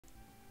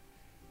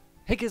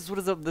Hey guys, what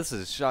is up? This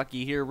is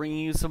Shocky here, bringing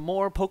you some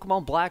more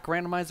Pokemon Black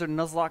Randomizer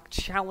Nuzlocke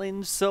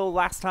Challenge. So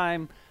last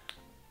time,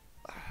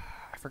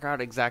 I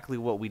forgot exactly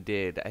what we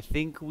did. I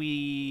think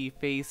we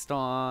faced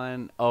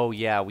on... Oh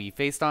yeah, we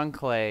faced on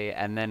Clay,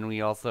 and then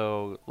we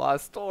also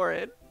lost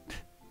Torin.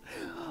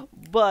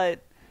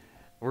 But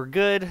we're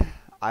good.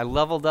 I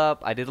leveled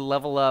up. I did a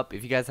level up.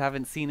 If you guys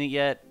haven't seen it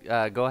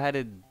yet, go ahead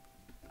and...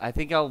 I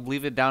think I'll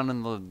leave it down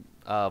in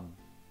the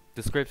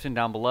description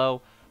down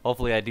below.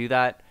 Hopefully I do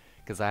that,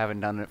 because I haven't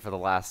done it for the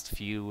last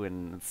few,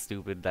 and it's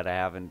stupid that I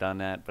haven't done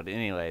that. But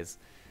anyways.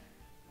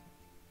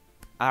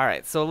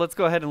 Alright, so let's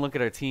go ahead and look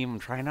at our team. I'm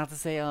trying not to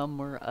say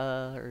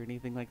or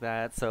anything like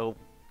that, so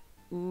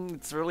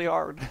it's really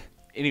hard.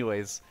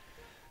 Anyways,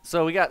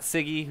 so we got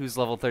Siggy, who's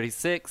level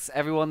 36.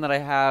 Everyone that I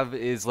have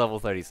is level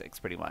 36,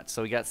 pretty much.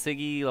 So we got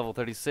Siggy, level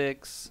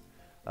 36.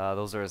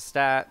 Those are his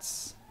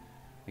stats.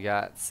 We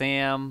got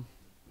Sam,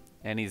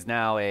 and he's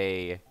now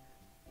a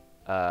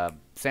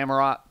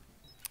Samurott.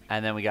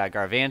 And then we got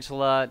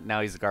Garvantula.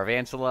 Now he's a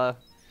Garvantula.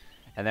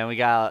 And then we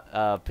got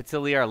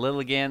Petilia,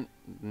 Lilligant.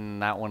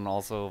 And that one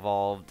also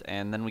evolved.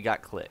 And then we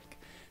got Click.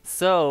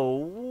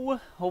 So,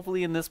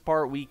 hopefully in this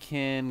part we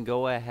can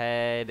go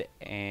ahead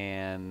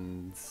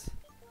and...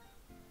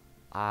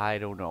 I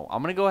don't know.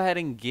 I'm going to go ahead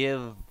and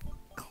give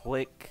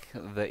Click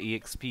the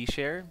EXP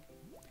share.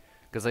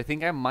 Because I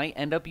think I might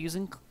end up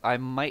using...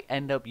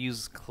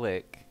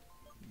 Click.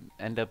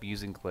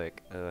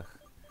 Ugh.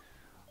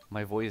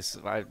 My voice,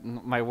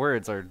 my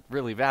words are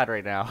really bad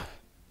right now.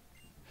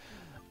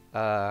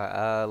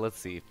 Let's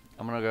see.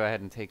 I'm gonna go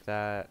ahead and take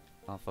that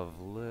off of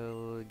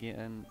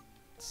Lilligant.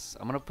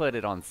 I'm gonna put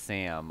it on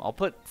Sam. I'll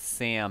put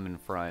Sam in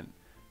front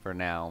for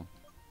now.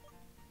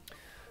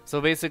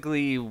 So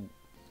basically,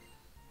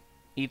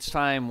 each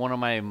time one of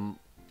my...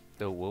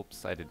 Oh,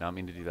 whoops, I did not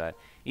mean to do that.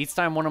 Each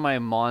time one of my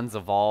Mons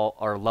evolve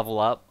or level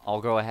up, I'll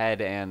go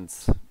ahead and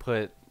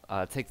put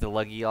take the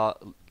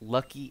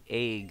lucky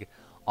egg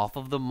off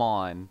of the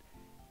Mon,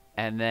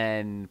 and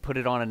then put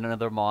it on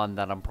another Mon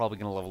that I'm probably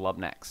gonna level up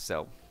next.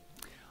 So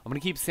I'm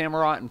gonna keep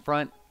Samurott in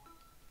front.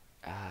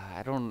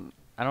 I don't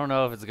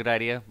know if it's a good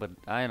idea, but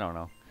I don't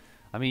know.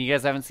 I mean, you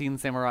guys haven't seen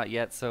Samurott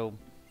yet, so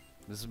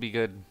this would be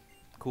good,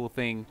 cool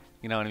thing.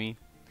 You know what I mean?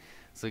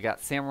 So we got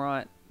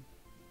Samurott.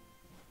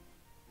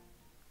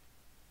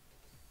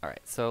 All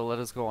right, so let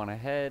us go on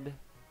ahead.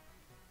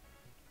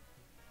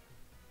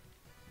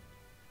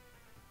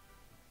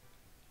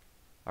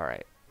 All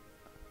right.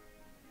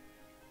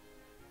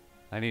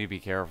 I need to be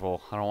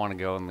careful. I don't want to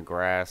go in the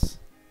grass.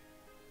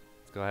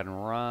 Let's go ahead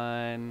and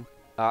run.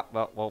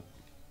 Well.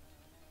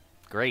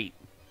 Great.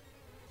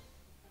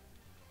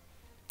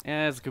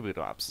 Yeah, it's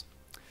Kabutops.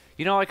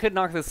 You know, I could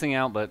knock this thing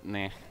out, but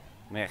meh.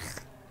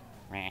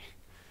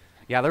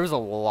 Yeah, there was a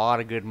lot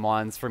of good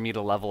Mons for me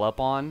to level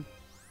up on,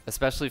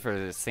 especially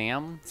for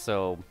Sam,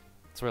 so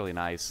it's really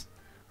nice.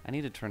 I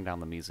need to turn down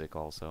the music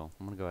also.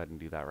 I'm going to go ahead and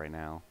do that right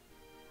now.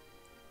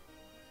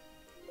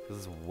 This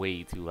is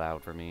way too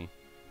loud for me.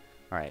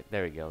 Alright,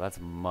 there we go. That's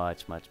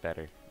much, much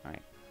better.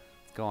 Alright,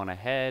 let's go on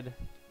ahead.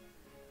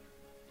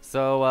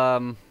 So,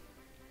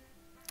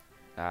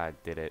 I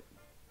did it.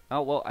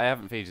 Oh, well, I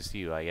haven't phases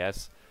you, I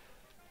guess.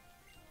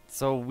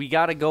 So, we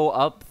gotta go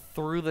up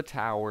through the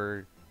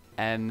tower,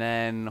 and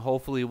then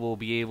hopefully we'll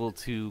be able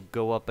to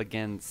go up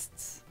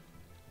against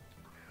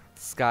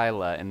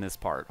Skyla in this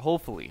part.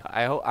 Hopefully.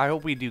 I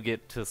hope we do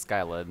get to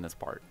Skyla in this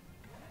part,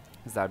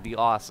 because that would be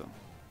awesome.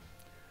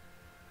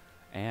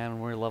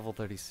 And we're level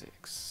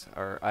 36.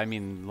 Or, I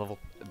mean,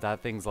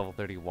 that thing's level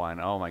 31.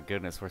 Oh my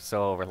goodness, we're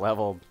so over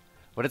leveled.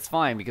 But it's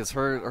fine, because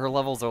her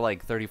levels are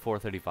like 34,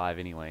 35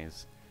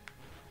 anyways.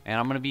 And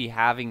I'm going to be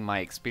having my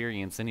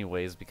experience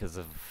anyways because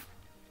of,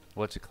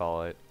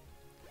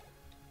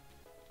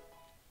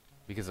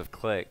 because of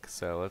Click,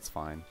 so that's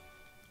fine.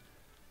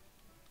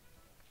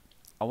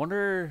 I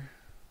wonder,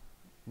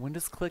 when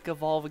does Click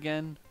evolve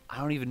again? I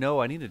don't even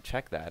know. I need to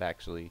check that,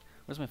 actually.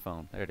 Where's my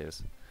phone? There it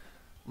is.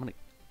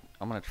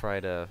 I'm gonna try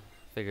to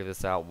figure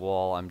this out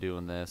while I'm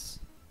doing this.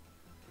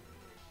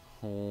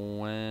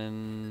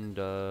 When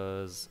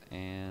does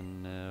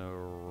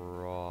Aneroth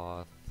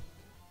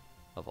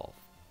evolve?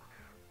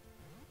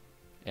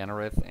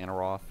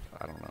 Aneroth?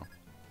 I don't know.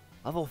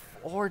 Level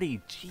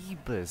 40,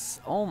 Jeebus.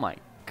 Oh my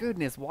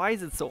goodness, why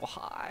is it so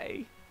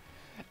high?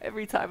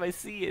 Every time I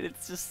see it,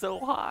 it's just so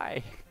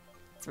high.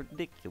 It's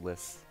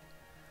ridiculous.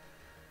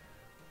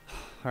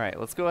 Alright,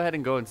 let's go ahead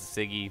and go into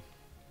Siggy,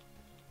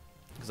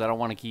 because I don't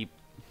want to keep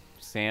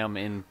Sam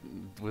in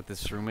with the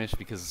Shroomish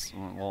because,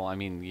 well, I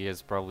mean, you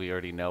guys probably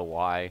already know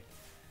why.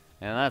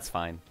 And that's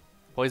fine.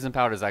 Poison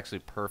Powder is actually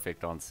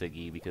perfect on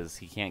Siggy because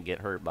he can't get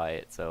hurt by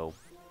it, so,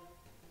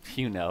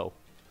 you know.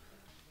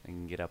 I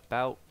can get up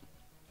out.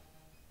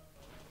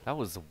 That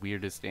was the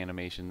weirdest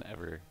animation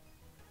ever.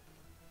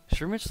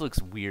 Shroomish looks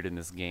weird in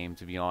this game,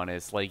 to be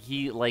honest. Like,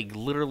 he,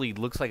 literally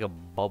looks like a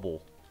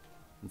bubble.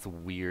 It's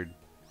weird.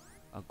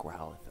 Oh,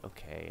 Growlithe.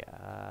 Okay.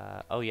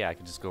 Oh, yeah, I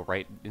can just go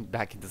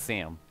back into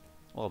Sam.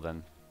 Well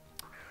then.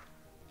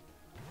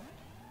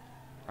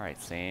 Alright,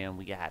 Sam,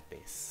 we got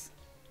this.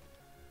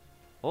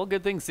 Well,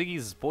 good thing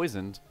Siggy's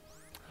poisoned.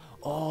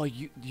 Oh,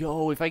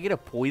 yo, if I get a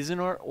poison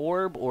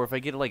orb, or if I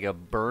get like a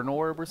burn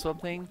orb or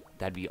something,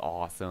 that'd be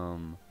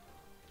awesome.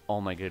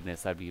 Oh my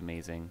goodness, that'd be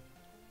amazing.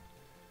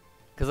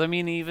 Because, I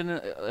mean, even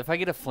if I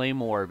get a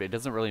flame orb, it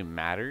doesn't really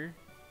matter.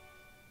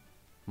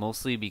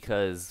 Mostly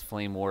because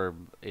flame orb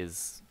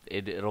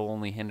it'll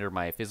only hinder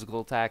my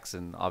physical attacks,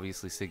 and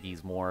obviously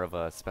Siggy's more of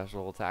a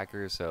special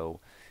attacker, so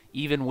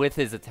even with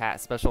his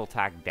special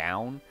attack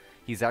down,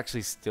 he's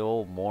actually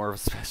still more of a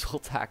special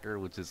attacker,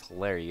 which is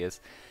hilarious.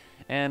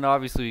 And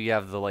obviously you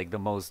have the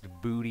most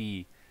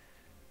booty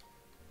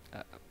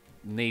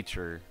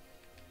nature.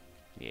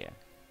 Yeah.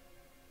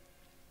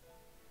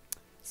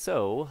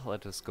 So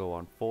let us go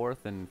on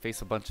forth and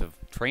face a bunch of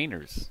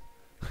trainers,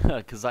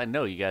 because I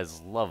know you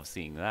guys love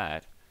seeing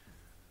that.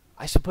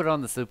 I should put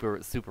on the super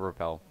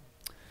repel.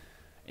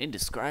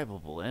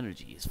 Indescribable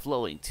energy is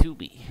flowing to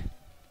me.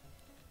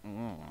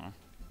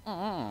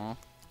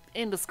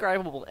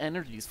 Indescribable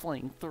energy is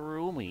flowing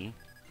through me.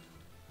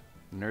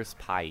 Nurse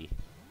Pie.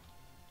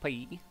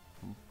 Pie.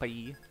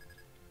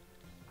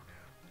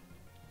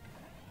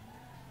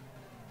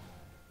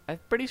 I'm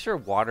pretty sure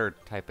water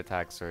type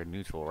attacks are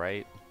neutral,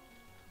 right?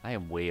 I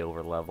am way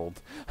over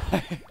leveled.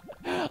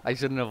 I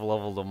shouldn't have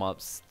leveled them up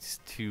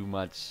too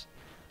much.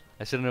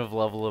 I shouldn't have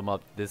leveled him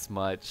up this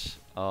much.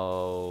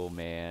 Oh,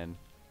 man.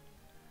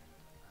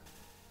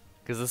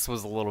 Because this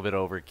was a little bit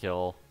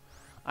overkill.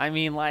 I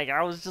mean, like,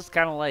 I was just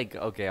kind of like,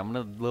 okay, I'm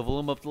going to level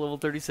him up to level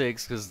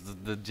 36 because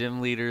the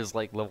gym leader's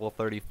like level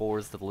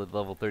 34s to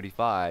level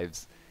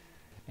 35s.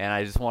 And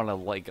I just want to,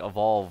 like,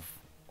 evolve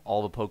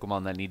all the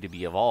Pokemon that need to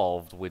be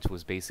evolved, which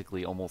was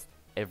basically almost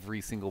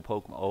every single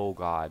Pokemon. Oh,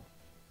 God.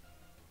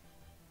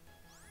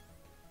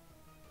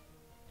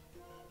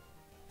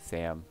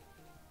 Sam,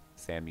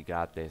 you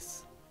got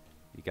this.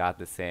 You got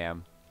this,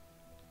 Sam.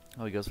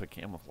 Oh, he goes for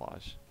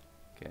camouflage.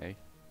 Okay.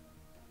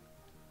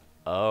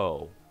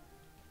 Oh.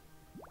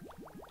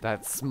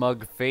 That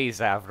smug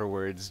face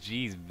afterwards.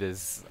 Jeez,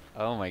 this.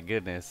 Oh my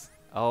goodness.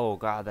 Oh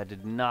god, that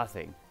did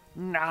nothing.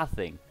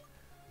 Nothing.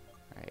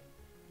 Alright.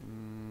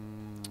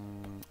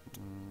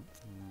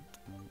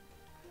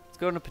 Let's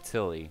go into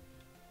Patilli.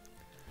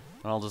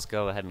 And I'll just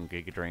go ahead and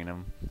Giga Drain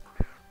him.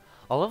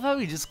 I love how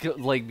he just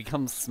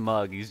becomes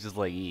smug. He's just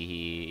like,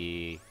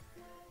 you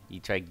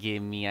try to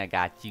give me, I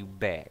got you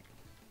back.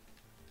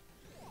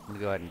 I'm gonna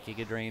go ahead and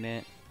Giga Drain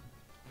it.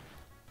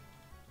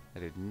 I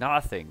did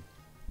nothing.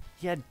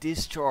 He had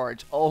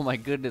Discharge. Oh my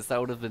goodness, that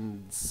would have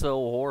been so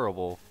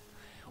horrible.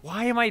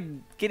 Why am I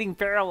getting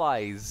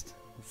paralyzed?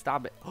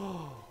 Stop it.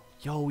 Oh,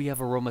 yo, we have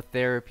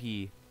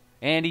aromatherapy.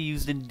 And he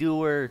used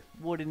Endure.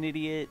 What an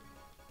idiot.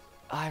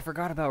 I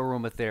forgot about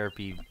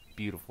aromatherapy.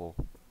 Beautiful.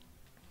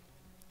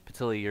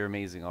 Patilli, you're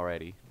amazing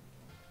already.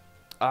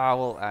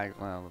 Well,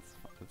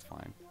 that's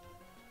fine.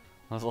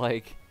 I was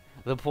like,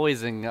 the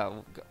poison.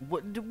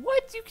 What?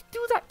 You can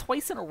do that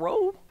twice in a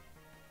row?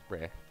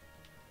 Bruh.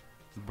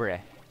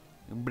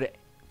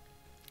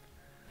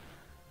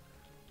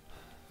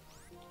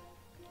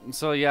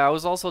 So yeah, I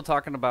was also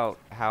talking about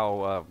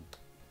how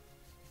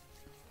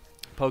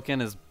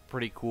Pokken is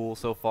pretty cool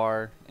so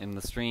far in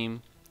the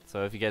stream.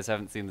 So if you guys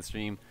haven't seen the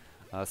stream,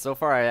 so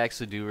far I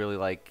actually do really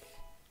like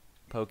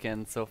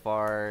Pokken so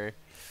far.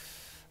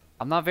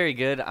 I'm not very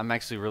good. I'm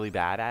actually really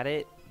bad at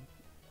it,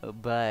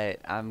 but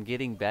I'm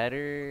getting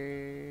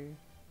better,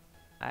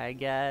 I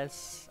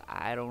guess.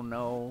 I don't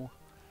know.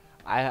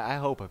 I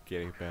hope I'm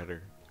getting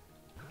better.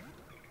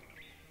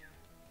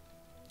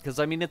 Because,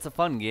 I mean, it's a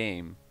fun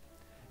game.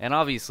 And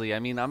obviously, I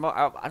mean,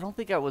 I don't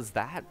think I was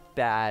that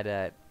bad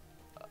at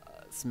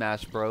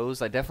Smash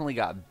Bros. I definitely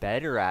got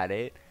better at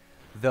it.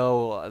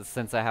 Though,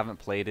 since I haven't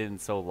played it in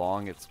so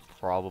long, it's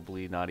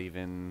probably not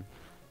even...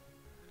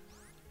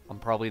 I'm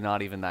probably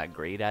not even that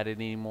great at it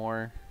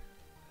anymore.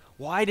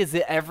 Why does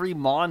every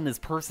Mon this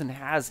person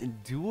has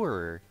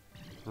Endure?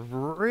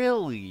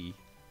 Really?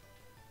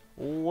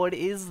 What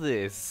is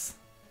this?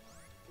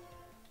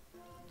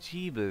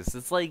 Jeebus,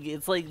 it's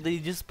like they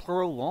just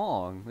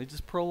prolong. They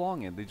just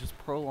prolong it. They just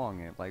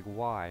prolong it. Like,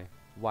 why?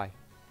 Why?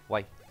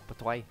 Why?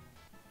 But why?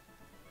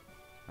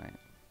 Alright.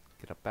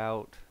 Get up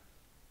out.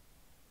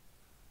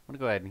 I'm gonna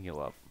go ahead and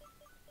heal up.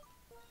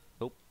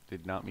 Oh,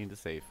 did not mean to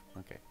save.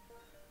 Okay.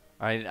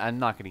 Alright, I'm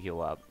not gonna heal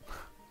up.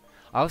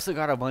 I also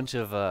got a bunch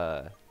of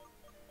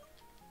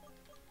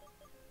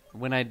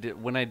when I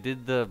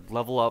did the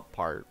level up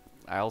part,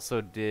 I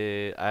also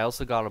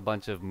got a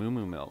bunch of Moo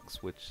Moo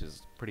Milks, which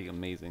is pretty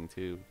amazing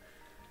too,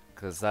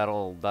 because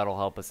that'll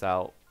help us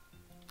out,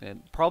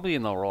 and probably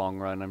in the long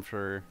run, I'm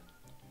sure.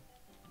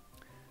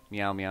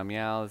 Meow meow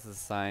meow. This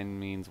sign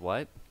means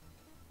what?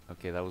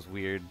 Okay, that was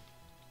weird.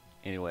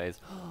 Anyways,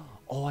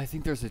 oh, I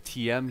think there's a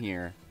TM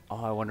here.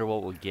 Oh, I wonder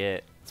what we'll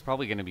get. It's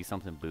probably gonna be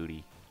something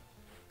booty.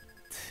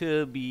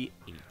 To be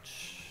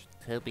H.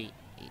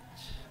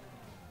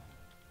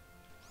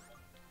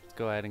 Let's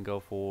go ahead and go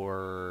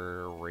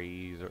for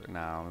Razor.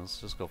 No, let's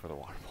just go for the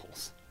water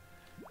pulse.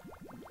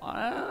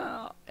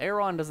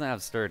 Aeron doesn't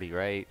have sturdy,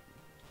 right?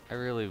 I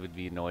really would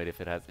be annoyed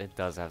if it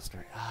does have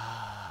sturdy.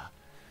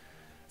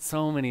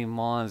 So many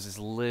mons just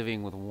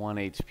living with 1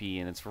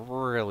 HP, and it's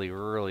really,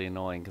 really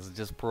annoying because it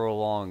just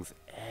prolongs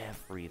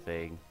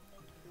everything.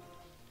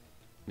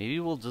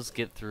 Maybe we'll just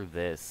get through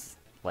this,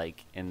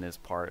 like, in this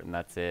part, and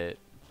that's it.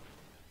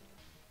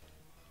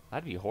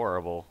 That'd be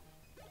horrible.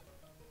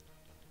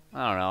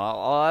 I don't know.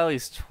 I'll at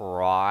least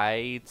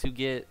try to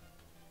get...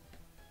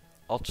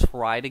 I'll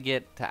try to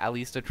get to at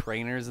least a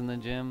trainers in the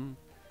gym,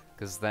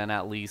 because then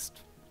at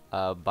least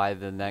by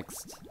the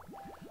next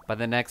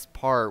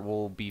part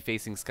we'll be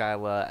facing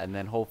Skyla, and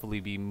then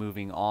hopefully be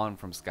moving on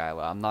from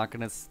Skyla. I'm not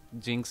gonna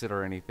jinx it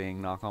or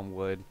anything. Knock on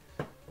wood.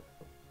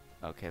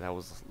 Okay, that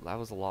was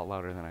a lot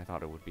louder than I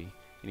thought it would be.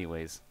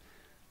 Anyways,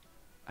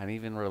 I didn't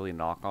even really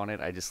knock on it.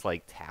 I just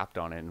like tapped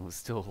on it and it was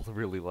still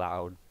really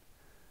loud.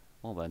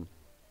 Well then,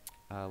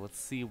 let's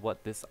see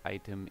what this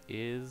item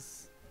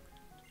is.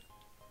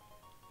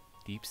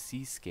 Deep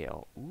sea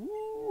scale.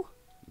 Ooh,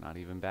 not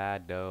even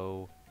bad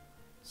though.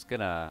 I'm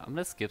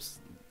gonna skip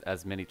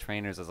as many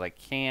trainers as I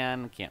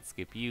can. Can't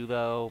skip you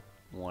though.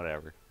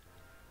 Whatever.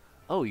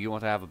 Oh, you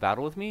want to have a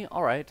battle with me?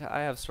 All right,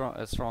 I have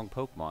a strong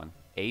Pokemon.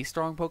 A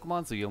strong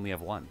Pokemon, so you only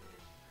have one.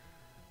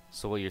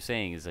 So what you're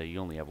saying is that you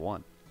only have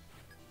one.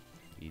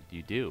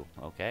 You do,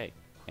 okay.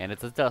 And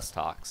it's a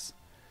Dustox.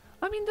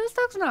 I mean,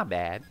 Dustox not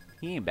bad.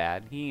 He ain't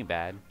bad. He ain't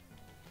bad.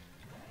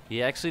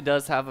 He actually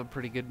does have a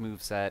pretty good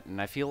moveset,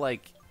 and I feel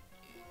like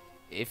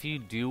if you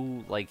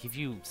do, like, if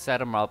you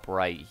set him up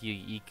right,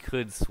 he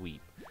could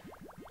sweep.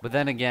 But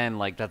then again,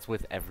 like, that's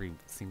with every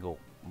single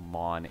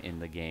Mon in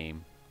the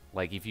game.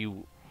 Like, if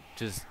you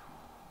just...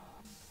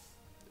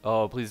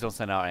 Oh, please don't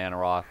send out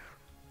Anaroth.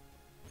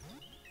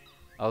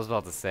 I was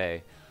about to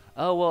say.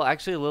 Oh, well,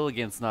 actually,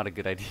 Lilligant's not a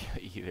good idea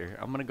either.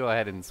 I'm going to go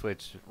ahead and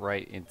switch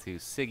right into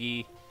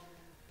Siggy.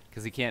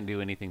 Because he can't do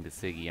anything to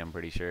Siggy, I'm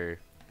pretty sure.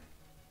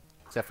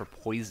 Except for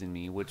poison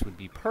me, which would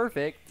be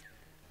perfect.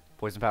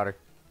 Poison powder.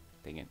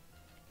 Dang it.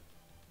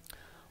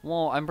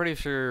 Well, I'm pretty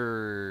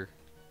sure...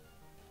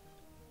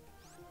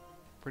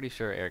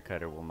 Air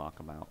Cutter will knock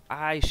him out.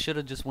 I should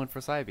have just went for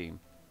Psybeam.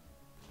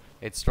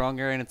 It's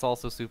stronger and it's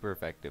also super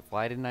effective.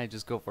 Why didn't I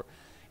just go for...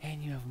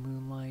 And you have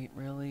Moonlight,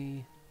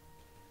 really?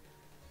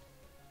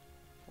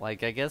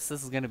 Like, I guess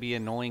this is going to be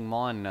annoying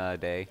Mon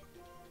day.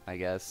 I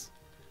guess.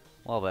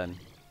 Well then.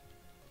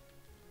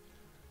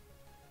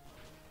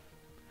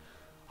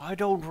 I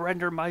don't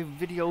render my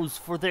videos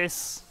for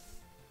this.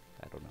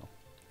 I don't know.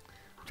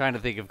 I'm trying to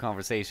think of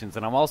conversations,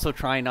 and I'm also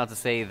trying not to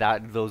say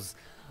that those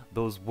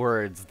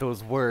words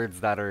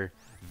that are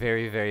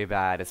very, very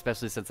bad,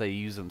 especially since I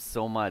use them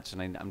so much,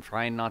 and I'm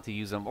trying not to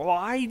use them.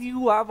 Why do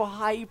you have a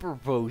Hyper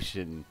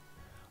Potion?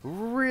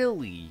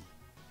 Really?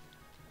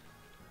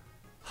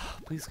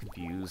 Please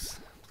confuse.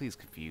 Please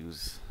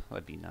confuse.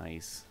 That'd be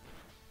nice.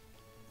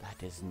 That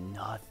does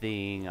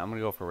nothing. I'm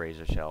gonna go for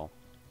Razor Shell.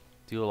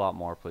 Do a lot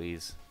more,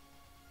 please.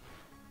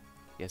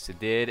 Yes, it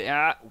did.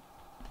 Ah!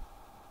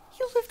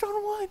 You lived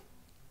on one!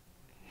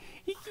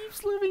 He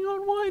keeps living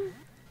on one!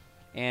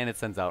 And it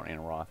sends out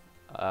Anaroth.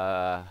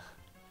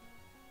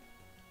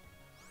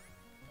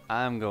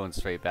 I'm going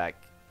straight back.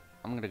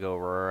 I'm gonna go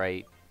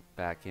right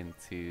back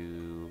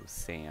into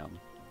Sam.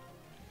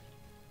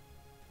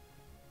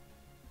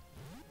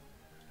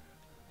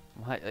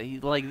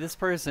 Like, this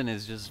person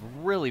is just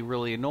really,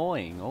 really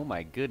annoying. Oh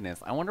my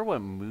goodness. I wonder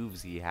what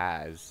moves he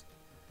has.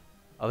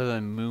 Other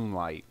than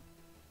Moonlight.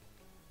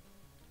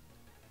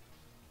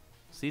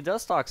 See,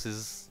 Dustox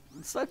is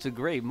such a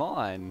great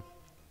Mon.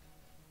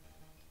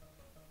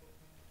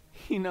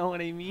 You know what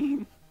I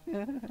mean?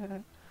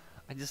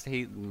 I just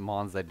hate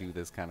Mons that do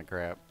this kind of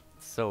crap.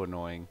 It's so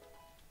annoying.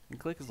 And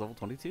Click is level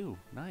 22.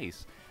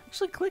 Nice.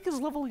 Actually, Click is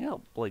leveling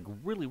up, like,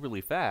 really,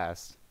 really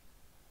fast.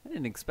 I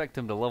didn't expect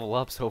him to level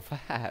up so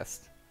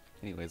fast.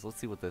 Anyways, let's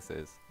see what this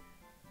is.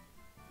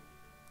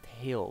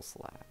 Tail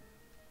Slap.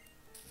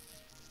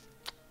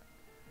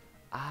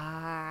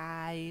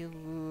 I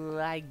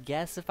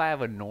guess if I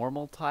have a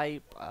normal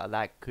type,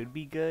 that could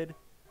be good.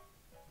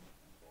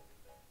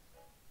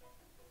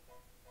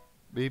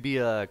 Maybe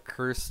a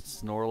Cursed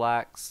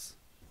Snorlax.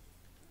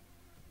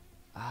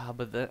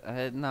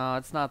 But no,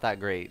 it's not that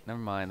great. Never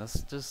mind.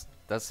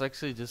 That's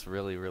actually just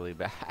really, really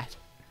bad.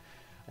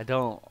 I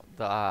don't.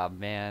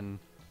 Man.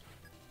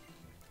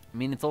 I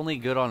mean, it's only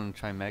good on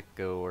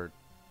Chimecho or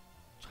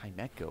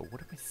Chimecho.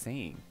 What am I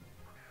saying?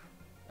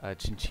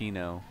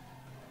 Chinchino.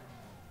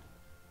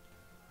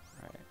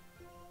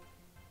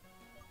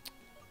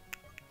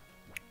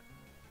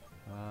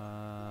 All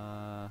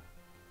right.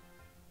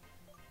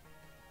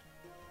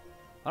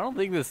 I don't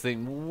think this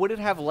thing... Would it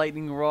have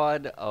Lightning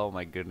Rod? Oh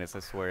my goodness, I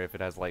swear if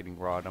it has Lightning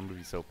Rod, I'm gonna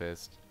be so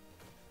pissed.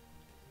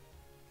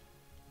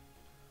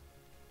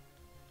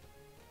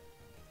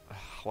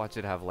 Watch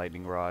it have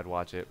Lightning Rod.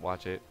 Watch it.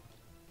 Watch it.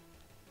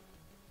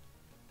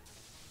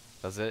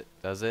 Does it?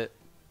 Does it?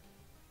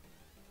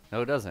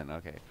 No, it doesn't.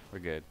 Okay, we're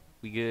good.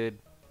 We good.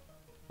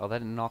 Oh, that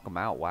didn't knock him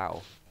out.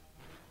 Wow.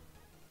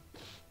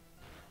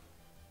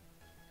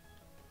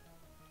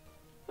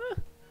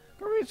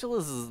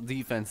 Garvantula's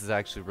defense is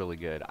actually really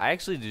good. I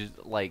actually do,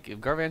 like,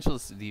 if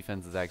Garvantula's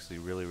defense is actually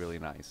really, really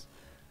nice.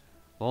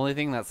 The only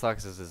thing that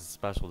sucks is his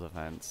special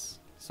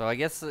defense. So I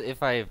guess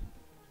if I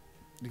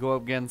go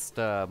up against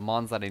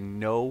mons that I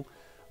know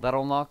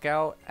that'll knock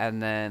out,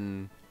 and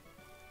then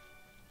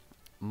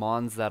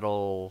mons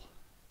that'll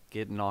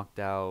get knocked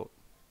out.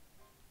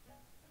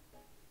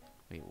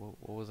 Wait,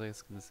 what was I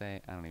just gonna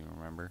say? I don't even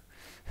remember.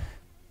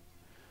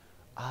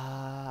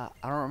 I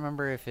don't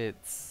remember if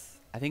it's...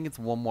 I think it's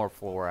one more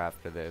floor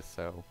after this,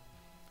 so...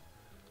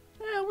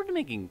 Yeah, we're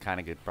making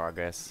kind of good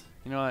progress.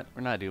 You know what?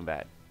 We're not doing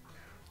bad.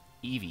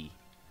 Eevee.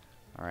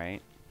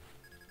 Alright.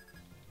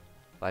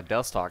 That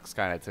Dustox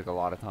kind of took a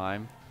lot of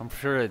time. I'm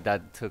sure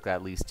that took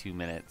at least 2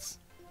 minutes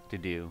to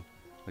do,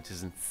 which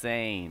is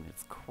insane.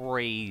 It's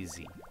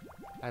crazy.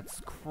 That's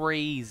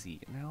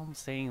crazy. Now I'm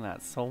saying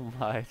that so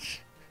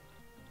much.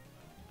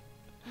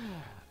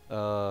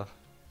 Alright.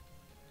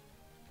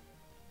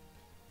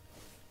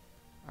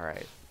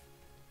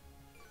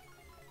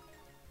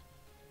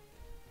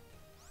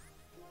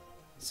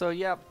 So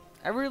yeah,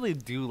 I really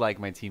do like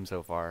my team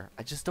so far.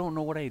 I just don't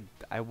know what I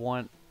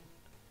want.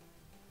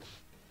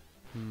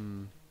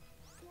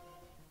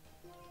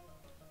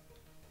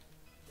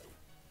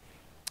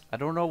 I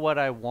don't know what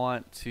I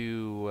want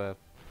to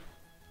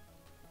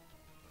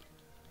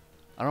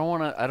I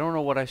don't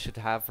know what I should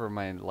have for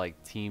my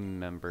like team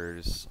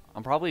members.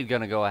 I'm probably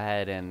gonna go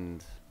ahead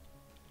and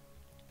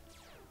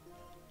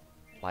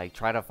like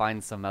try to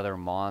find some other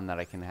mon that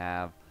I can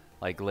have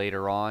like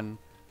later on.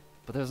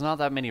 But there's not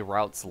that many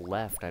routes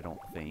left, I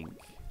don't think.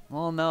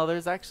 Well, no,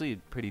 there's actually a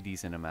pretty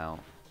decent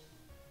amount.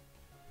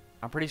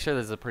 I'm pretty sure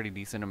there's a pretty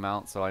decent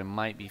amount, so I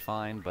might be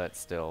fine, but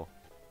still.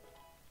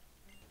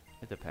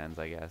 It depends,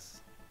 I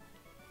guess.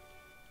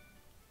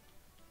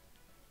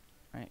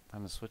 Alright,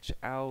 time to switch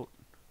out.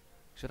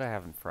 Should I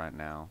have in front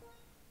now?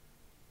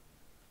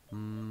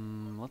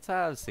 Let's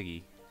have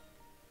Siggy.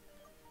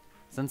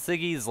 Since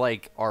Siggy's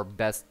like our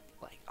best,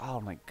 like,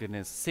 oh my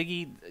goodness,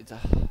 Siggy.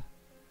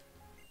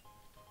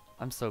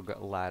 I'm so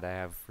glad I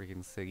have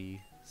freaking Siggy.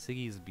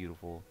 Siggy is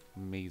beautiful,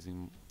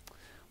 amazing,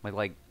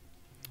 like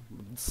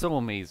so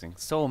amazing,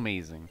 so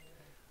amazing.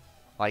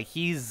 Like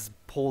he's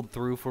pulled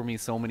through for me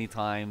so many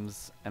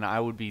times, and I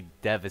would be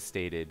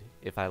devastated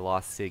if I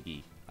lost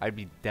Siggy. I'd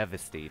be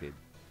devastated.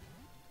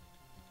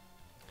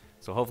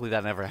 So hopefully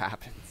that never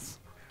happens.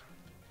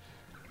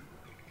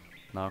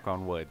 Knock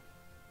on wood.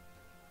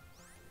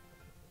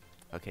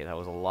 Okay, that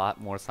was a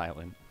lot more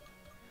silent.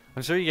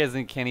 I'm sure you guys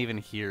can't even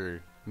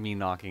hear me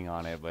knocking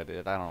on it, but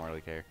I don't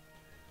really care.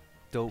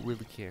 Don't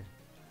really care.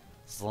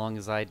 As long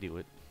as I do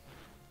it.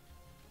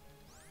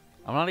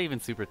 I'm not even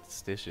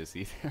superstitious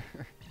either.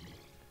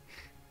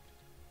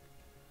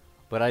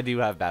 But I do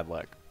have bad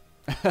luck.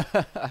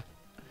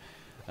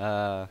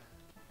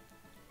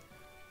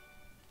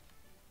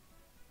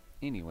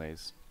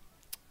 Anyways.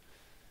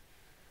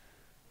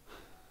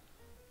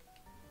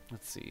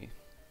 Let's see.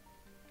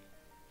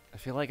 I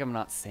feel like I'm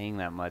not saying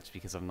that much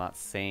because I'm not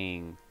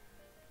saying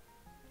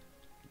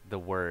the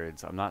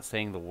words. I'm not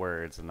saying the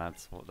words, and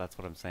that's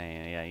what I'm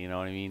saying. Yeah, you know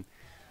what I mean?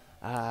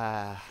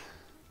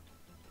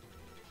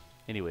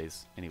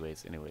 Anyways.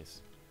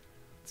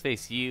 Let's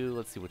face you.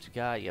 Let's see what you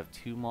got. You have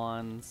 2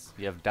 mons.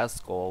 You have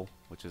Duskull,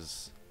 which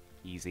is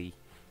easy.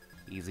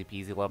 Easy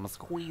peasy lemon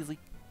squeezy.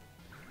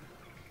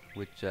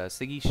 Which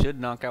Siggy should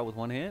knock out with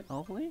 1 hit,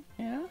 hopefully.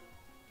 Yeah.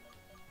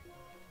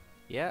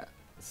 Yeah.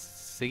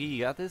 Siggy, you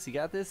got this? You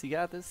got this? You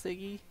got this,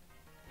 Siggy?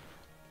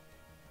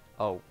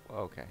 Oh,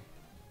 okay.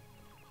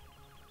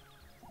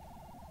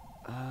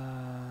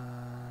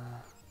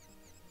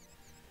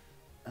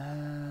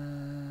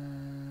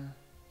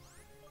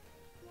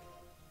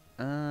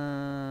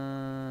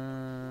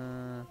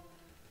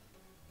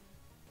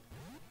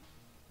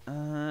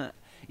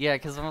 Yeah,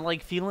 because I'm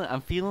like feeling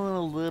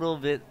a little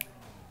bit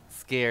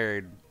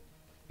scared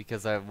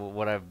because of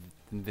what I've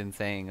been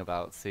saying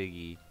about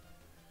Siggy.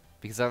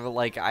 Because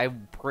I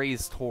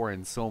praised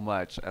Torin so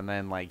much, and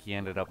then like he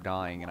ended up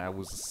dying, and I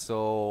was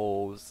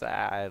so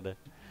sad.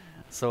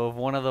 So if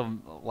one of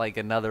them, like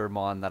another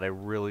mon that I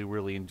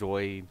really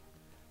enjoy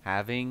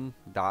having,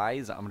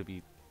 dies, I'm gonna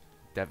be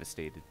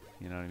devastated.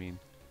 You know what I mean?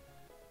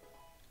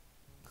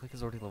 Click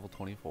is already level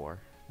 24.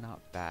 Not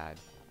bad.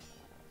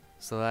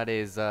 So that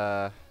is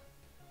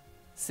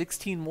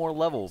 16 more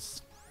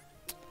levels.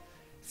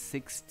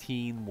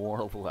 16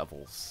 more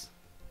levels.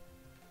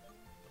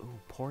 Ooh,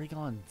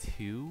 Porygon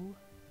 2?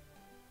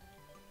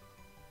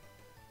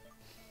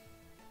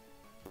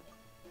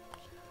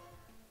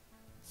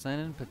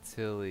 Sun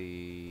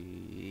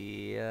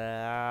Patili.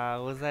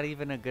 Was that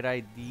even a good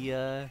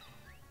idea?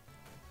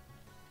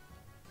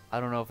 I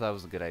don't know if that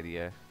was a good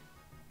idea.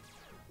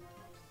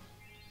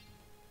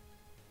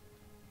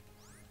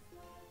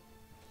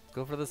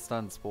 Go for the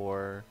Stun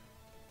Spore.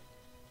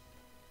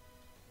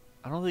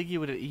 I don't think he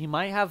would. He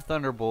might have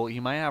Thunderbolt. He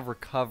might have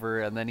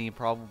Recover, and then he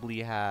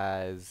probably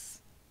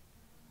has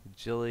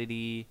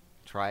Agility,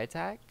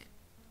 Tri-Attack.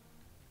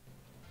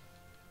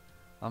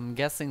 I'm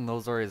guessing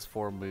those are his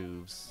 4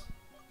 moves.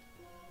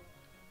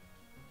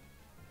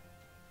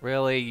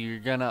 Really, you're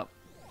gonna...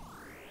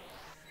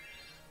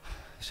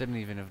 Shouldn't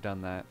even have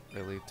done that,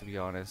 really, to be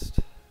honest.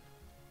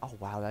 Oh,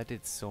 wow, that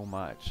did so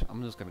much.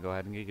 I'm just going to go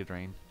ahead and Giga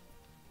Drain.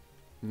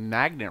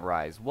 Magnet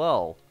Rise.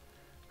 Well,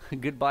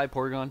 goodbye,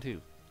 Porygon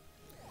 2.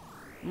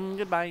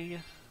 Goodbye.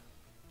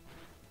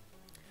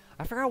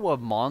 I forgot what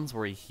Mons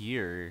were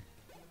here.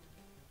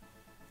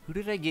 Who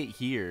did I get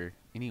here,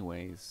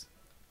 anyways?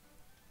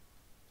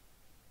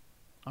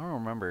 I don't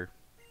remember.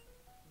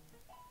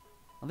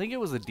 I think it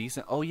was a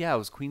decent... Oh, yeah, it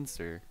was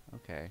Queenster.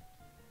 Okay.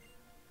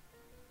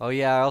 Oh,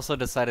 yeah, I also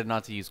decided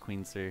not to use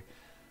Queenster.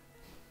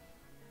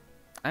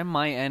 I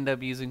might end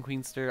up using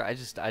Queenster. I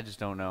just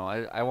don't know.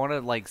 I want to,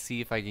 like,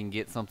 see if I can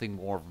get something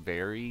more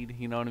varied,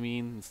 you know what I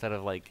mean? Instead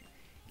of, like,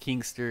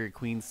 Kingster,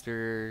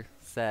 Queenster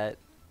set,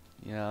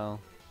 you know?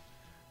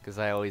 Because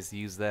I always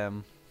use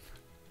them.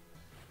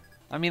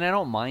 I mean, I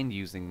don't mind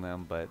using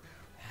them, but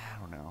I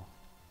don't know.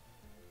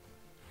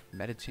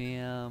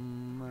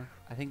 Metacham.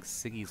 I think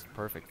Siggy's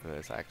perfect for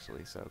this,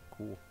 actually, so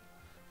cool.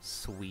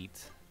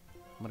 Sweet.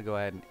 I'm going to go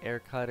ahead and Air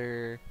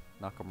Cutter.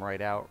 Knock him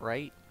right out.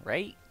 Right?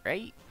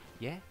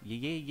 Yeah?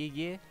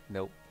 Yeah.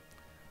 Nope.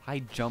 High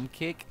Jump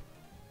Kick.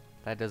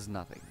 That does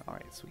nothing.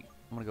 Alright, sweet.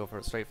 I'm going to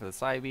go straight for the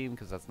Side Beam,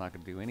 because that's not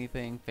going to do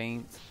anything.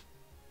 Faint.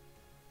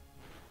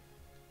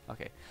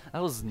 Okay.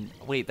 That was...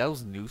 Wait, that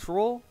was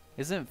neutral?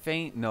 Isn't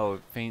Faint... No,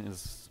 Faint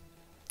is...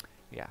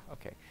 Yeah,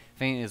 okay.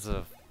 Faint is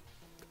a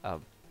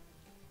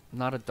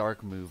not a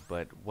dark move,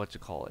 but what you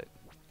call it?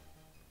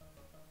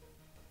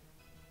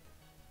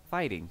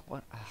 Fighting.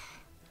 What? Ugh.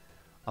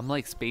 I'm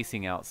like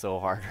spacing out so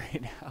hard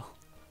right now.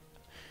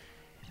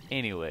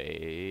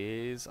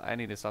 Anyways, I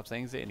need to stop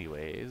saying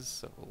anyways.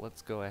 So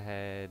let's go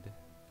ahead.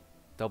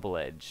 Double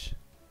Edge.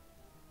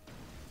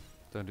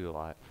 Don't do a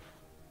lot.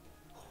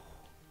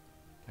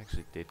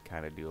 Actually did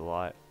kind of do a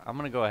lot. I'm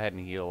going to go ahead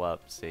and heal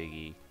up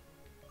Siggy.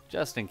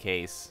 Just in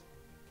case.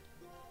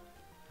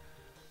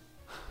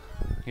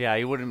 Yeah,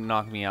 he wouldn't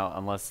knock me out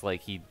unless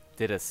like he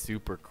did a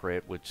super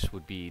crit, which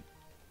would be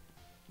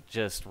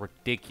just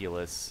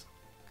ridiculous.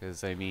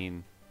 Because, I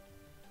mean,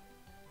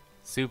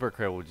 super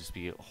crit would just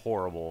be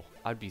horrible.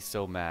 I'd be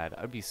so mad.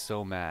 I'd be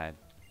so mad.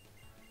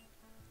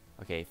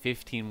 Okay,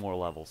 15 more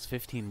levels.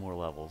 15 more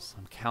levels.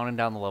 I'm counting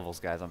down the levels,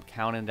 guys. I'm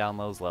counting down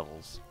those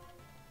levels.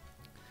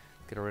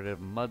 Get rid of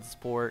Mud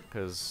Sport,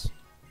 because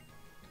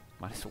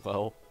might as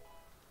well.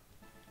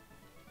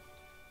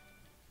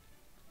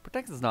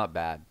 Protect is not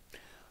bad.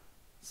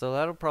 So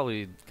that'll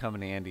probably come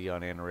in handy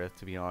on Anorith,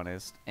 to be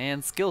honest.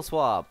 And Skill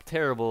Swap.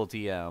 Terrible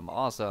TM.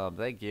 Awesome.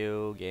 Thank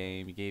you,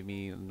 game. You gave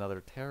me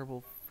another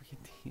terrible freaking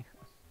TM.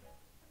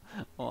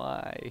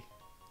 Why?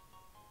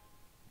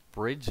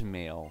 Bridge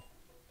Mail.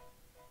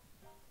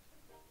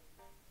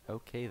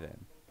 Okay,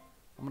 then.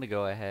 I'm going to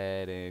go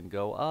ahead and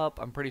go up.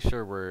 I'm pretty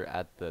sure we're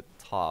at the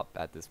top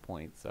at this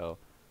point. So,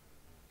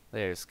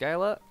 there's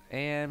Skyla.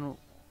 And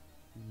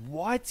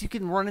what? You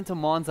can run into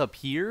Mons up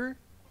here?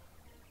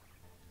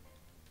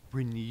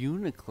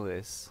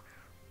 Renuniclus.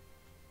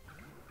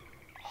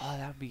 Oh,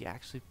 that would be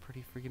actually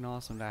pretty freaking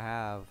awesome to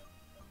have.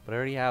 But I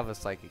already have a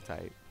Psychic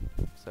type,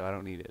 so I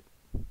don't need it.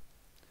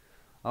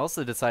 I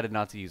also decided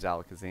not to use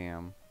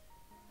Alakazam.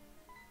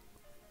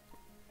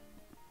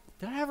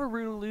 Did I have a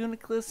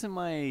Renuniclus in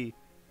my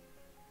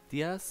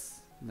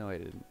DS? No, I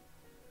didn't.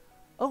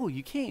 Oh,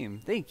 you came.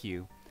 Thank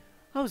you.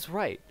 I was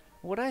right.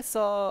 What I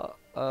saw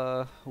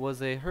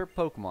was a hurt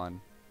Pokemon.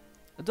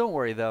 Don't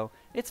worry, though.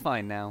 It's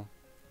fine now.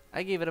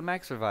 I gave it a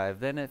max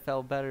revive, then it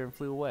felt better and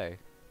flew away.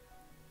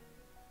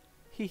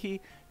 Hehe,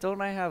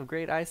 don't I have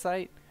great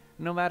eyesight?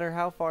 No matter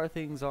how far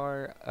things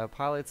are, a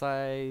pilot's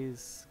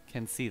eyes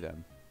can see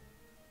them.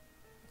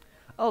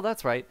 Oh,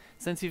 that's right.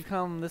 Since you've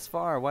come this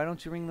far, why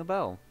don't you ring the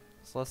bell?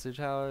 Celestial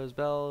Tower's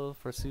bell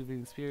for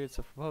soothing spirits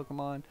of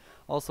Pokemon.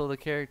 Also, the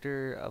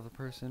character of the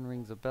person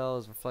rings a bell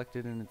is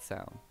reflected in its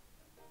sound.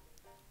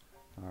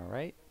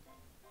 Alright.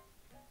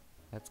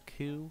 That's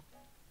cool.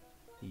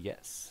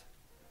 Yes.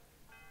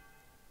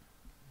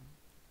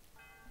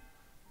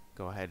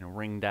 Go ahead and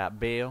ring that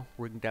bell.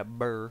 Ring that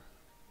burr.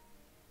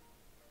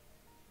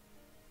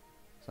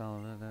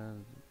 So,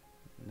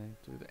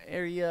 through the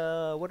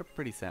area. What a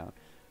pretty sound.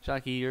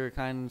 Shocky, you're a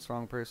kind and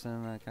strong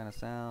person. That kind of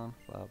sound.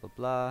 Blah, blah,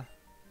 blah.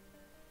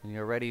 When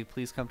you're ready,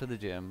 please come to the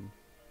gym.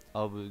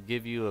 I'll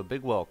give you a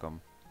big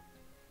welcome.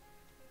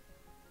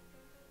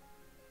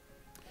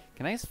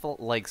 Can I just,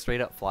 like,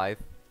 straight up fly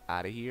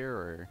out of here?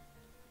 Or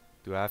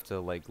do I have to,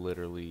 like,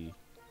 literally...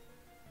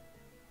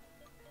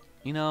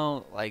 You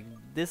know, like,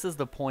 this is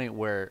the point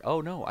where... Oh,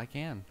 no, I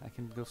can. I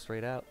can go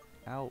straight out.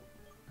 Out.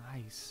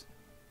 Nice.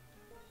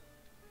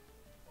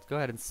 Let's go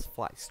ahead and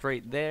fly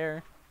straight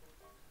there.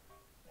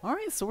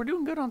 Alright, so we're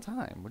doing good on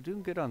time. We're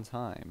doing good on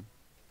time.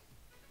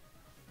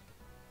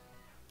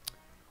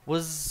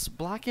 Was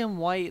Black and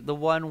White the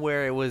one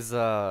where it was,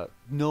 No,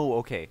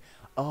 okay.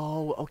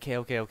 Oh,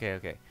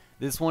 okay.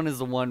 This one is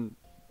the one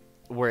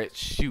where it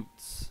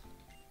shoots.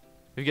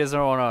 If you guys don't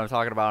know what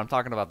I'm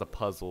talking about the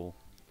puzzle.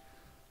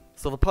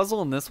 So the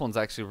puzzle in this one's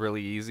actually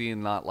really easy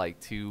and not like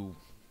too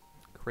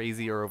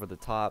crazy or over the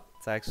top.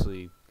 It's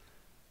actually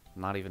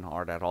not even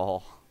hard at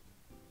all.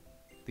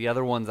 The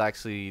other one's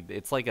actually,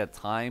 it's like a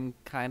time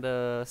kind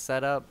of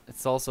setup.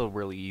 It's also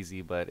really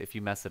easy, but if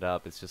you mess it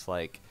up, it's just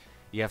like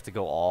you have to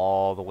go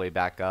all the way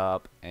back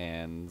up,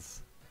 and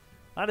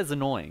not as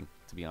annoying,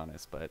 to be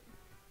honest, but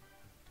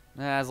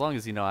as long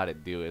as you know how to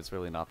do it, it's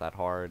really not that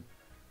hard.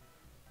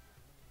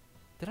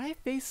 Did I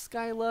face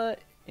Skyla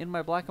in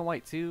my black and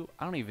white too?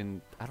 I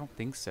don't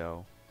think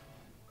so.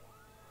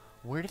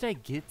 Where did I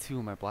get to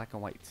in my black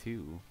and white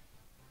too?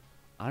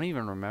 I don't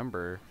even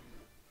remember.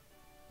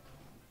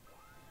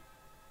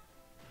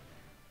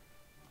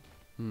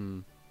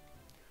 I'm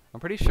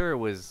pretty sure it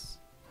was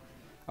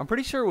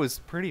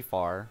pretty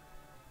far.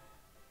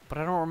 But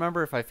I don't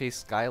remember if I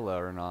faced Skyla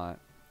or not.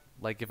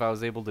 Like if I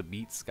was able to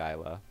beat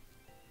Skyla.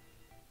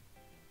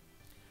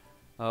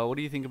 What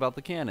do you think about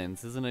the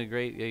cannons? Isn't it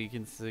great? Yeah, you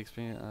can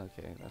experience.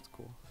 Okay, that's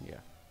cool. Yeah.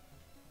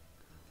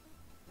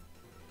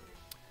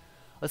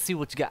 Let's see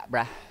what you got,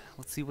 bruh.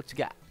 Let's see what you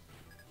got.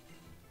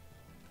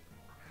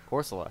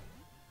 Corsola.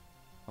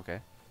 Okay.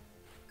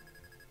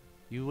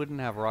 You wouldn't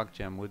have Rock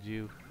Gem, would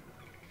you?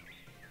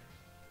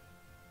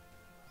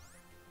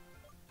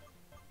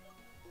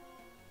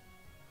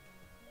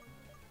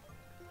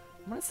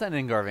 I'm gonna send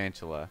in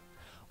Garvantula.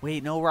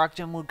 Wait, no, Rock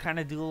Gem would kind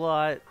of do a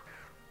lot.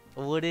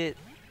 Would it?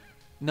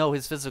 No,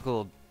 his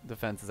physical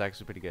defense is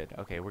actually pretty good.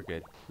 Okay, we're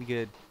good. We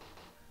good.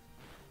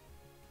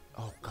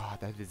 Oh god,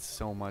 that did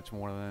so much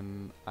more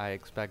than I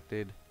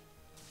expected.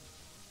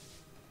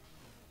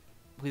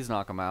 Please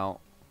knock him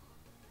out.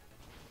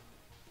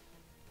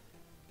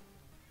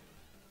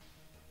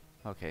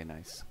 Okay,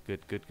 nice.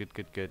 Good, good, good,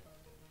 good, good.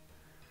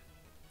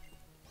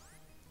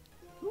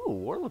 Ooh,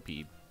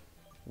 Whirlipede.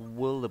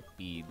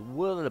 Whirlipede,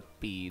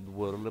 Whirlipede,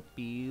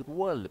 Whirlipede,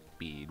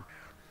 Whirlipede.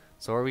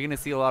 So are we gonna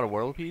see a lot of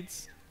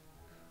Whirlipedes?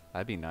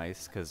 That'd be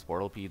nice, because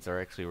Whirlipedes are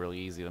actually really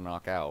easy to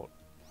knock out.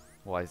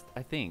 Well,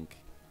 I think.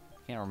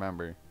 Can't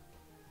remember.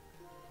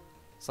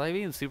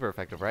 Slimebeam's super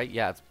effective, right?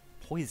 Yeah, it's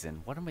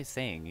poison. What am I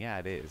saying? Yeah,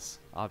 it is.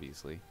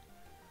 Obviously.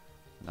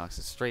 Knocks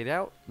it straight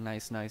out.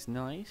 Nice, nice,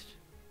 nice.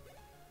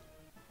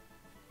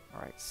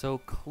 Alright, so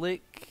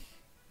Click.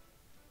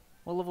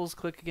 What level is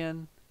Click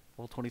again?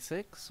 Level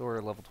 26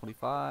 or level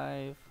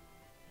 25?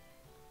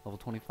 Level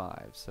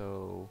 25.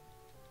 So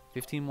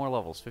 15 more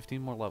levels.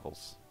 15 more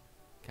levels.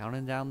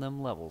 Counting down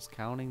them levels.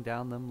 Counting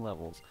down them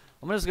levels.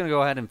 I'm just going to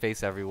go ahead and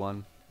face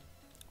everyone.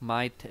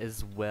 Might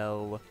as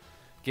well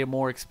get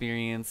more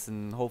experience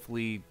and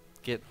hopefully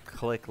get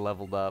Click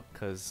leveled up,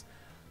 because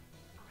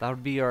that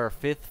would be our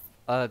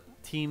 5th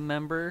team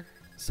member.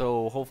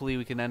 So hopefully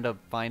we can end up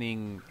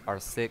finding our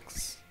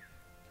 6th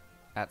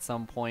at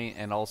some point,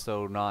 and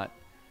also not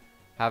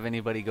have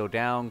anybody go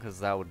down, because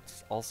that would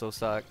also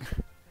suck.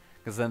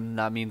 Because then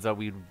that means that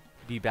we'd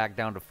be back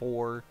down to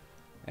 4.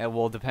 And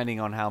well, depending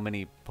on how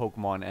many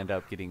Pokemon end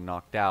up getting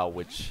knocked out,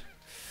 which,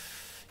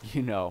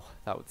 you know,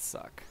 that would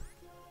suck.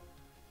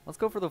 Let's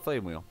go for the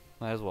Flame Wheel.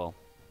 Might as well.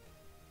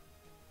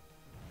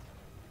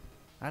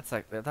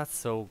 That's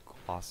so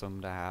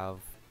awesome to have.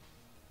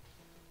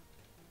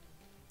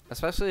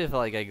 Especially if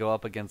like I go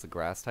up against a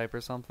grass type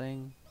or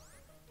something.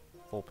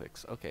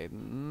 Vulpix. Okay,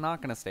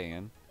 not gonna stay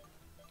in.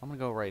 I'm gonna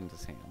go right into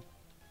Sam.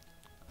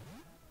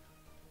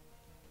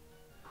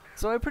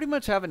 So I pretty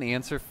much have an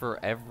answer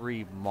for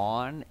every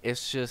Mon.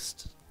 It's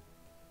just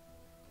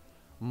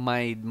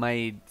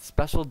my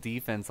special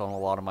defense on a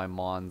lot of my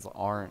Mons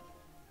aren't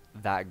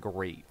that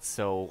great.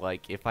 So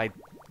like if I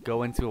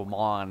go into a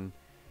Mon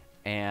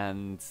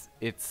and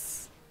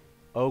it's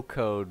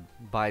O-code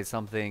by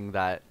something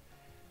that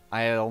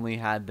I only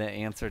had the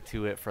answer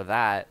to it for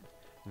that,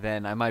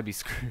 then I might be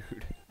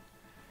screwed.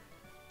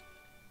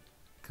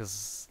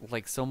 Because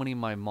like so many of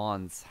my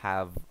Mons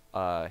have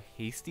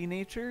hasty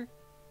nature,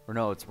 or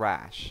no, it's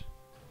rash.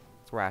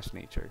 It's rash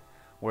nature,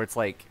 where it's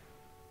like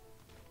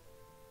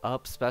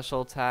up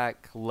special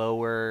attack,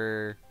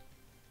 lower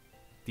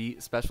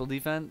special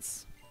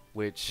defense,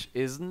 which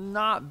is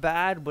not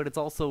bad, but it's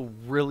also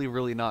really,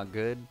 really not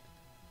good.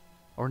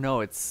 Or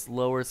no, it's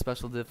lower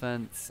special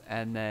defense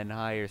and then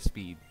higher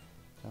speed.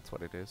 That's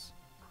what it is.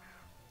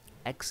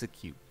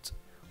 Execute.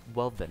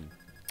 Well then,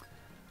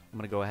 I'm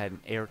gonna go ahead and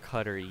air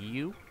cutter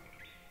you.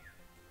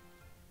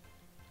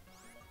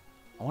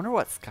 I wonder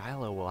what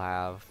Skyla will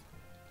have.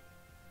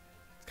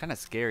 It's kind of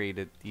scary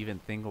to even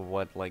think of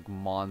what like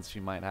Mons she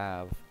might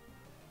have.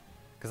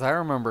 Because I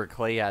remember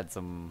Clay had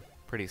some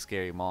pretty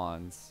scary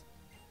Mons.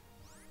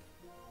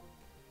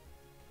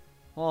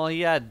 Well,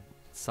 he had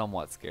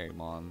somewhat scary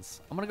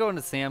Mons. I'm gonna go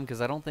into Sam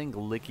because I don't think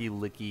Licky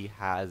Licky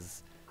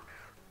has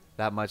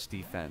that much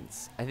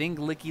defense. I think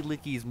Licky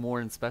Licky is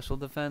more in special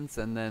defense,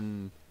 and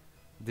then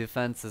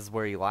defense is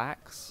where he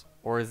lacks,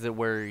 or is it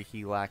where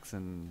he lacks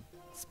in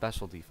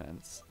special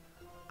defense?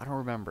 I don't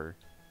remember.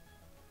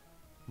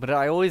 But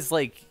I always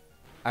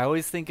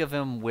think of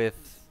him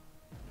with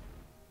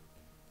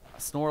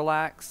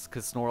Snorlax,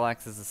 because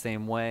Snorlax is the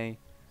same way.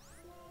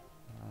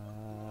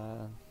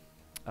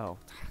 Oh,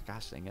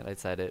 gosh dang it, I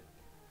said it.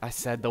 I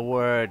said the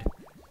word.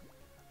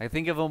 I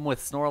think of him with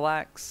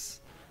Snorlax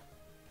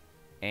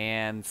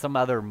and some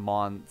other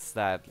Mons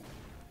that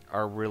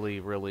are really,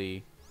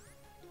 really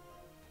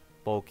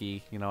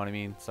bulky, you know what I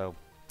mean? So,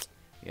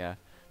 yeah.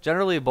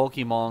 Generally a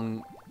bulky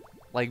Mong,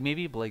 like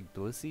maybe like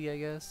Blissey, I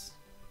guess?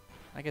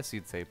 I guess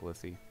you'd say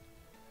Blissey.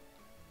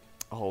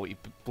 Oh,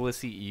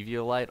 Blissey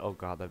Eviolite? Oh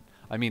god, that...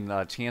 I mean,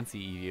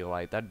 Chansey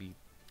Eviolite. That'd be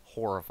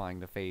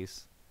horrifying to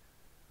face.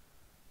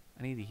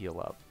 I need to heal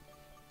up.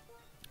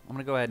 I'm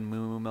gonna go ahead and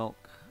Moo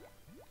Milk.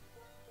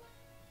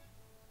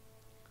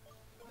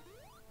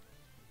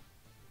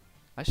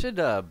 I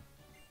should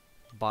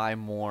buy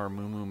more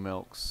Moo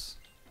Milks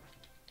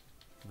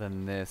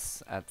than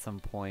this at some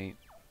point.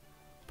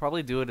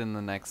 Probably do it in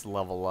the next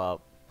level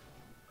up.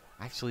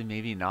 Actually,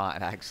 maybe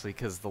not, actually,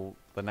 because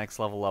the next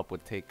level up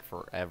would take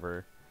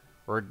forever.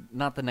 Or,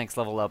 not the next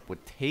level up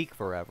would take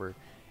forever.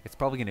 It's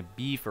probably going to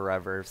be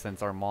forever,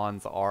 since our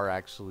Mons are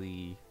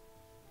actually...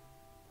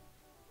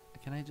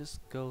 Can I just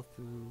go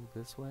through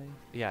this way?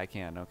 Yeah, I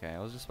can. Okay, I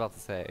was just about to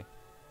say.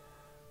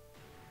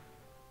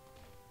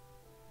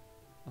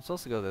 I'm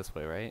supposed to go this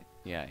way, right?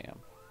 Yeah, I am.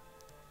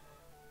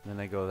 And then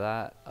I go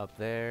that up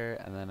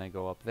there, and then I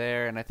go up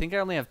there, and I think I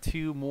only have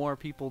 2 more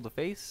people to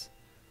face.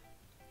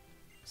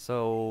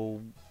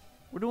 So,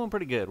 we're doing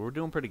pretty good. We're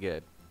doing pretty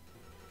good.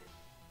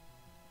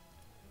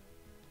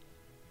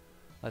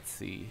 Let's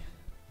see.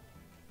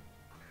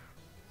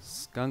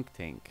 Skunk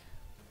Tank.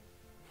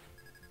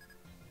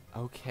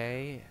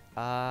 Okay.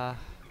 That's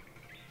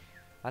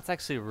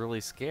actually really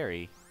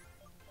scary.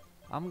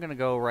 I'm gonna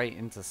go right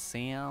into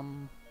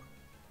Sam.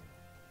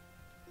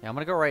 Yeah, I'm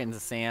gonna go right into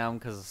Sam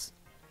because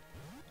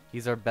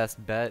he's our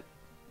best bet.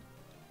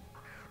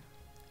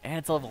 And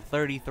it's level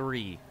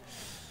 33.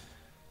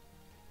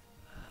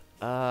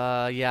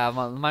 Yeah,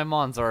 my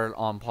Mons are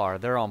on par.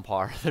 They're on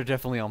par. They're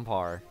definitely on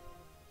par.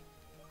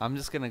 I'm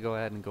just gonna go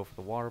ahead and go for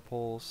the water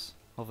pulse.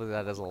 Hopefully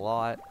that does a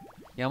lot.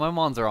 Yeah, my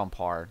Mons are on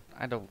par.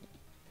 I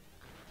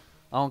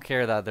don't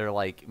care that they're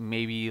like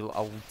maybe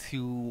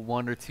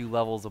 1 or 2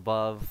 levels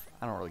above.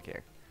 I don't really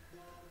care.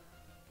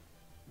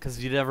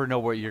 Because you never know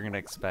what you're gonna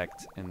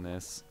expect in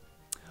this.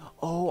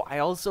 Oh, I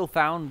also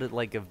found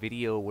like a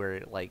video where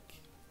it like,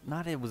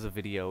 not it was a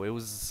video, it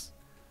was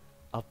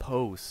a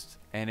post,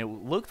 and it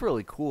looked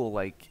really cool.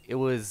 Like it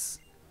was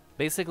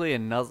basically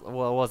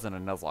well, it wasn't a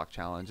Nuzlocke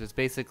challenge. It's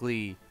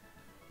basically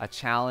a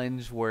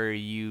challenge where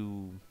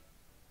you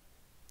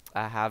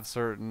have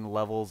certain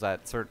levels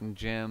at certain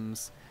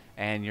gyms,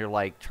 and you're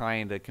like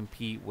trying to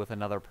compete with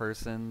another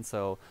person.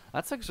 So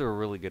that's actually a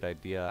really good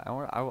idea.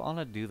 I want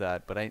to do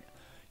that, but I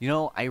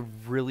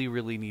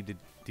really need to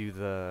do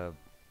the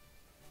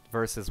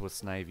versus with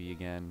Snivy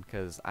again,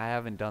 because I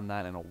haven't done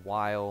that in a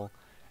while,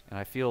 and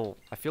I feel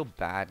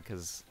bad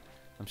because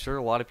I'm sure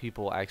a lot of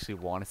people actually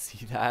want to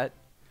see that,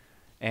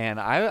 and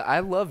I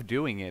love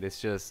doing it. It's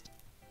just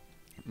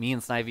me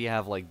and Snivy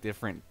have like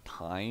different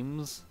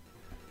times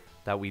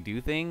that we do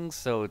things,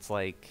 so it's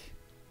like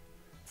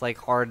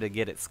hard to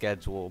get it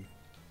scheduled.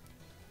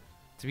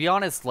 To be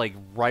honest, like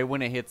right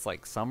when it hits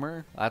like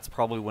summer, that's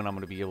probably when I'm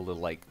gonna be able to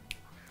like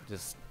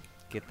just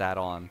get that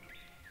on,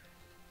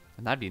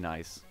 and that'd be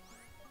nice.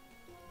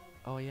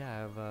 Oh yeah, I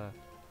have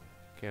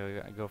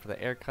okay, I go for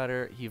the air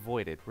cutter. He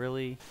avoided.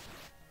 Really?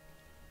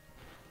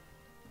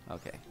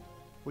 Okay,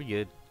 we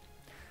good.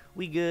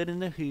 We good in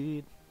the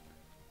hood.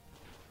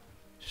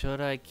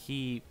 Should I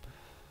keep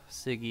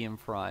Siggy in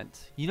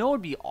front? You know what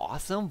would be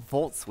awesome?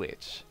 Volt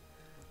Switch,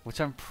 which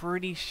I'm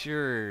pretty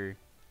sure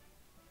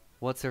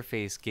what's her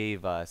face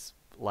gave us.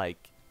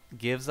 Like,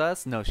 gives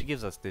us? No, she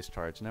gives us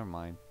discharge. Never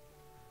mind.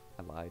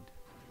 I lied.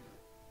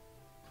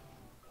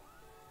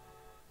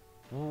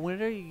 Well, when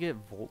did you get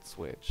Volt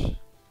Switch?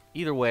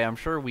 Either way, I'm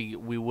sure we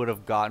would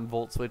have gotten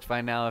Volt Switch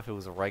by now if it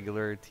was a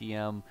regular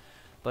TM.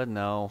 But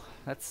no,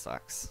 that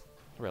sucks.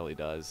 It really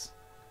does.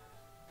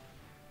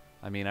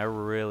 I mean, I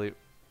really...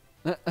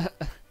 I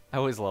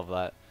always love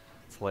that.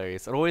 It's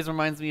hilarious. It always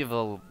reminds me of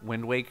a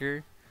Wind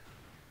Waker.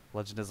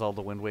 Legend of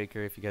Zelda Wind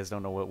Waker, if you guys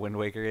don't know what Wind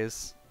Waker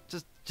is.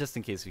 Just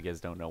in case you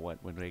guys don't know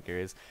what Wind Waker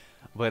is.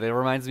 But it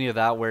reminds me of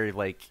that where,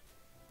 like,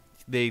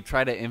 they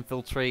try to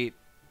infiltrate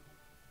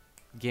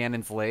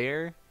Ganon's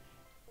lair,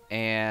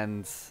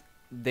 and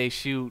they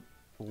shoot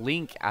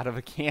Link out of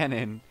a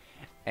cannon,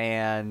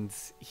 and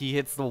he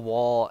hits the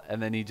wall,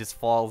 and then he just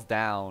falls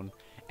down.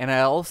 And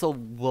I also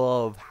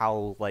love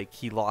how, like,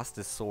 he lost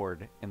his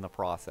sword in the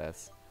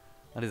process.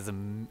 That is,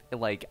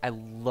 like, I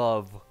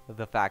love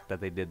the fact that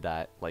they did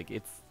that. Like,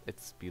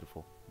 it's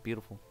beautiful.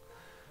 Beautiful.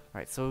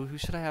 Alright, so who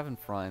should I have in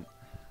front?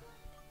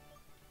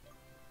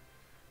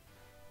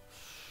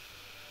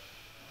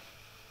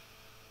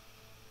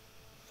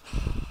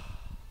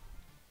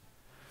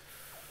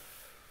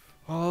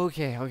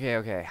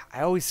 Okay.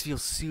 I always feel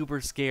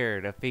super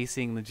scared of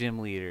facing the gym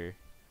leader.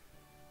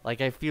 Like,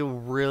 I feel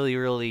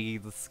really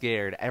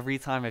scared every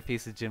time I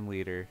face a gym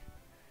leader.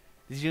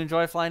 Did you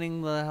enjoy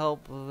finding the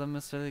help of the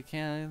Mr.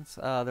 Cannons?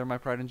 They're my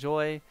pride and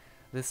joy.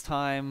 This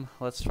time,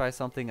 let's try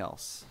something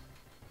else.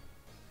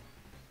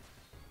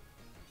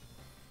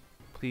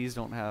 Please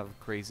don't have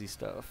crazy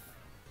stuff.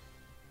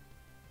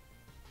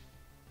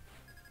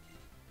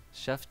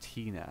 Chef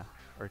Tina,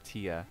 or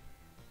Tia.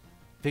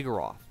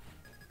 Vigoroth.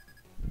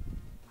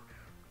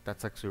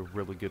 That's actually a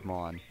really good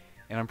mon.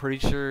 And I'm pretty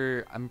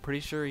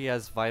sure he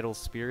has Vital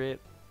Spirit,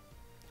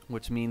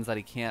 which means that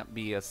he can't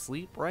be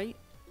asleep, right?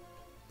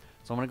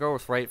 So I'm gonna go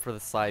with right for the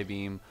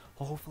Psybeam.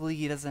 Hopefully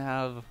he doesn't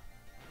have...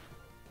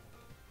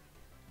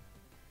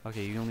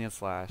 Okay, you only have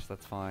Slash,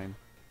 that's fine.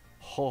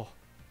 Oh,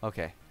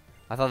 okay.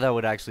 I thought that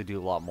would actually do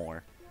a lot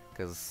more,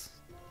 because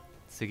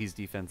Siggy's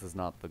defense is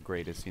not the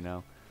greatest, you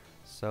know?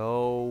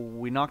 So,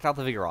 we knocked out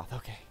the Vigoroth,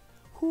 okay.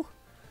 Whew.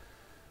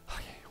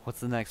 Okay, what's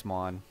the next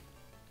Mon?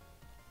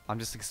 I'm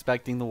just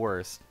expecting the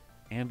worst.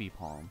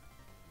 Ambipalm.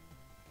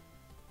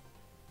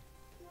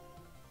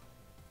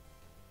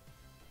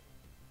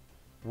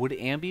 Would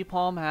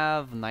Ambipalm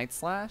have Night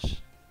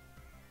Slash?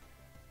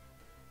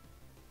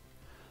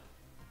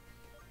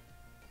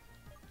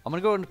 I'm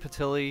gonna go into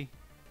Patilli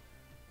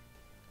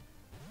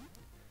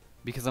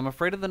because I'm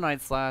afraid of the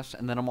Night Slash,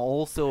 and then I'm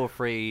also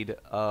afraid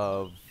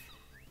of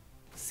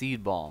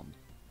Seed Bomb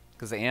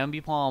because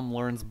Ambipalm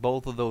learns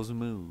both of those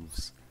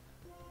moves.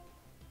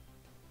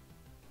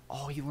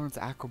 Oh, he learns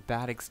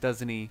Acrobatics,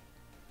 doesn't he?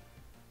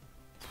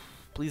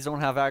 Please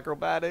don't have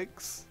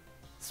Acrobatics.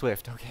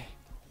 Swift, okay.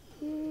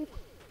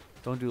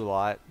 Don't do a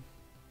lot.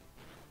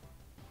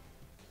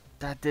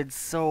 That did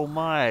so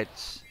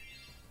much.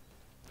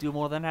 Do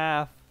more than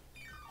half.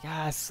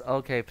 Yes.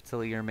 Okay,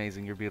 Patilli, you're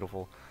amazing. You're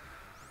beautiful.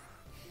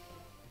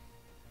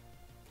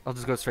 I'll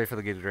just go straight for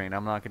the Giga Drain.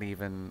 I'm not gonna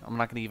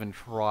even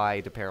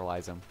try to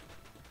paralyze him.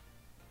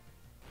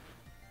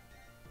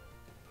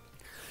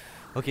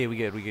 Okay, we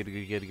good.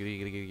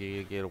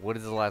 What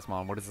is the last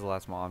Mon? What is the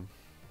last Mon?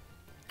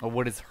 Oh,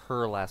 what is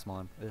her last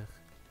Mon? Ugh.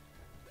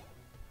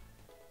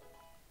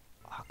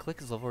 Oh,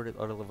 Click is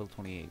level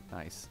 28.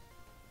 Nice.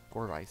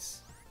 Gordice.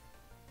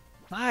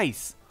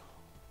 Nice!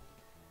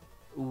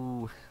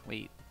 Ooh,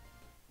 wait.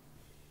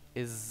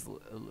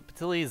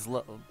 Patilli is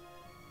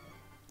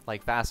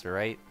like faster,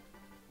 right?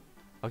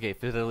 Okay,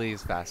 Patilli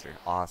is faster.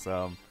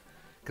 Awesome.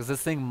 Because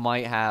this thing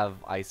might have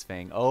Ice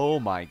Fang.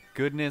 Oh my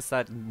goodness,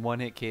 that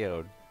one-hit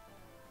KO'd.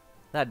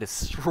 That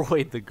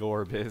destroyed the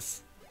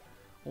Gorbis.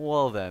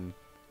 Well then.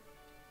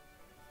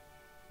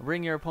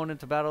 Bring your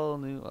opponent to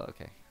battle.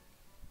 Okay.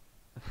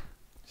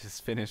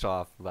 Just finish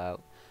off that.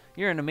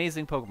 You're an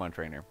amazing Pokemon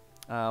trainer.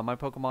 My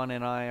Pokemon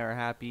and I are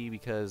happy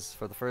because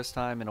for the first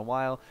time in a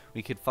while,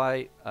 we could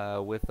fight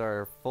with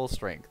our full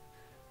strength.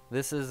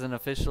 This is an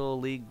official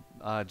league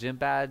gym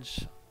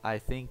badge. I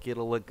think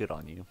it'll look good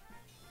on you.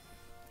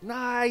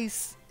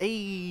 Nice!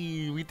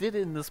 Hey, we did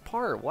it in this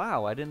part.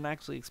 Wow, I didn't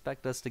actually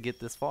expect us to get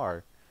this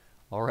far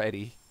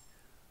already.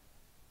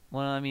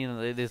 Well, I mean,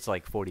 it is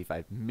like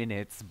 45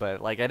 minutes, but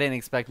like I didn't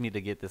expect me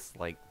to get this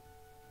like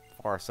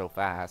far so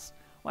fast.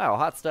 Wow,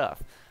 hot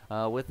stuff.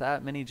 With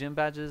that many gym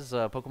badges,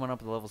 Pokemon up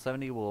to level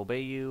 70 will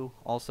obey you.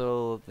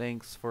 Also,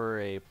 thanks for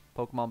a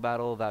Pokemon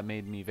battle that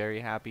made me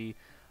very happy.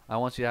 I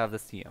want you to have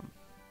this TM.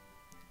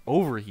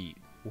 Overheat.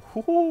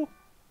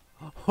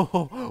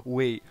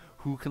 Wait,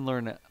 who can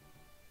learn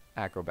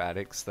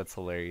Acrobatics? That's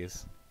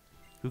hilarious.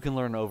 Who can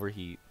learn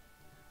Overheat?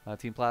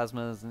 Team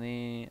Plasma's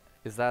name.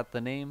 Is that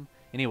the name?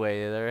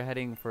 Anyway, they're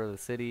heading for the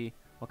city.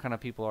 What kind of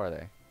people are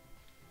they?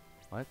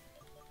 What?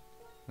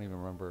 I don't even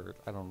remember.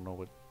 I don't know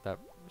what that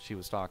she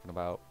was talking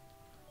about.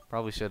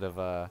 Probably should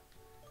have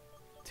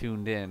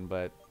tuned in,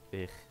 but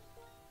ugh.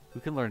 Who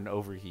can learn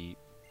Overheat?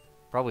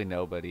 Probably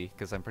nobody,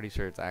 because I'm pretty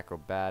sure it's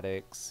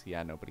Acrobatics.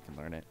 Yeah, nobody can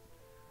learn it.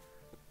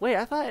 Wait,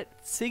 I thought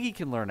Siggy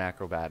can learn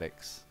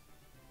Acrobatics.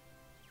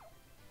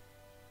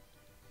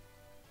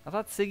 I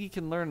thought Siggy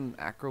can learn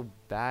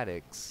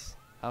Acrobatics.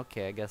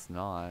 Okay, I guess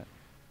not.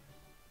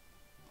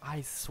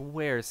 I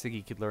swear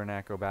Siggy could learn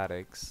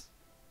Acrobatics.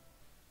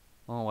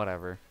 Oh,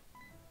 whatever.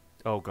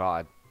 Oh,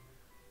 God.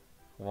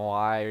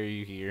 Why are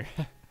you here?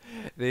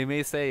 They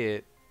may say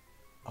it.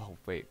 Oh,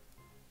 wait.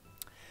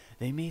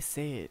 They may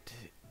say it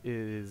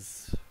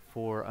is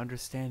for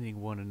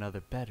understanding one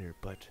another better,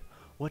 but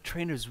what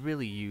trainers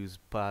really use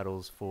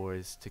battles for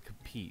is to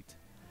compete.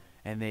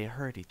 And they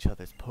hurt each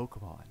other's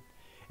Pokemon.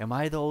 Am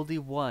I the only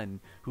one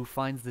who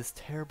finds this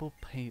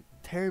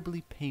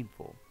terribly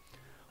painful?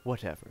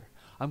 Whatever.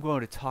 I'm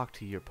going to talk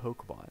to your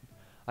Pokemon.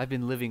 I've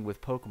been living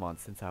with Pokemon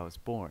since I was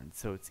born,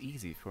 so it's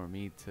easy for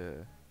me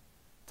to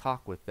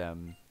talk with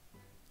them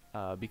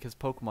because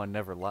Pokemon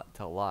never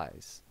tell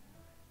lies.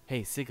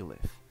 Hey,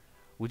 Sigilyph,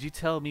 would you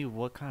tell me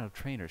what kind of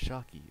trainer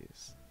Shocky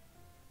is?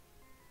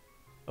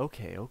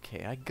 Okay,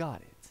 I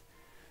got it.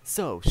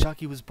 So,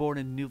 Shocky was born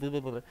in New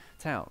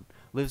Town,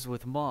 lives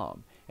with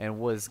Mom, and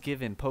was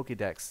given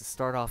Pokédex to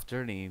start off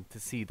journeying to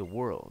see the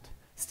world.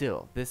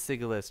 Still, this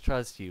Sigilyph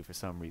trusts you for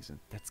some reason.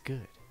 That's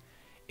good.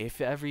 If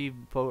every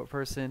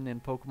person in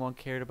Pokemon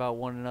cared about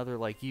one another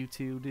like you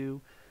two do,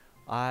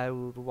 I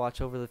would watch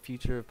over the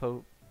future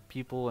of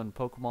people and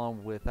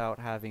Pokemon without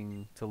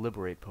having to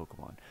liberate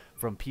Pokemon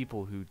from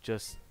people who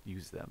just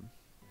use them.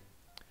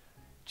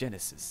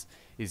 Genesis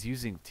is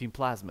using Team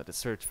Plasma to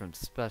search for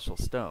special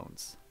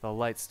stones, the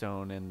Light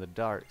Stone and the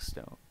Dark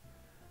Stone.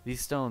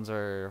 These stones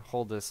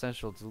hold the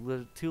essential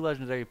to two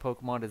legendary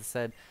Pokemon. It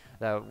said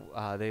that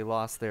they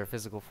lost their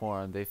physical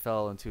form. They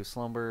fell into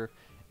slumber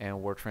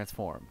and were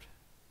transformed.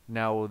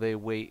 Now will they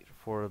wait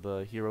for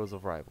the heroes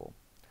of rival.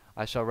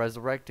 I shall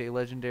resurrect a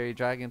legendary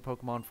dragon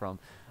Pokemon from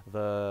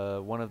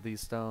one of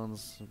these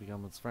stones to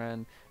become its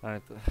friend.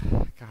 God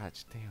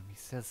damn, he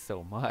says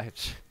so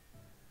much.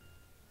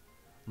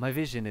 My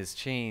vision is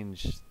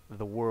change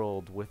the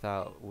world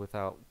without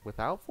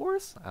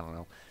force? I don't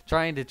know.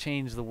 Trying to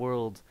change the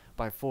world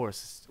by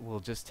force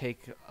will just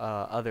take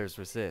others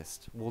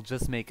resist. Will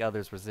just make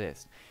others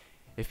resist.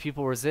 If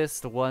people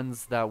resist, the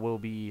ones that will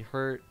be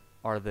hurt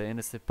are the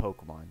innocent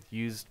Pokemon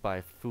used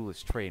by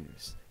foolish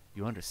trainers.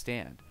 You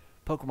understand?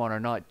 Pokemon are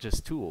not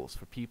just tools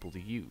for people to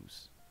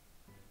use.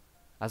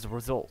 As a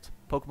result,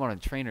 Pokemon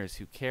and trainers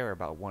who care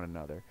about one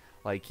another,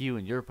 like you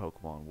and your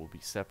Pokemon, will be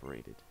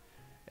separated.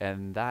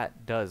 And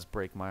that does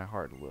break my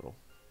heart a little.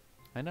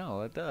 I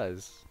know, it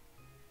does.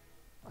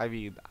 I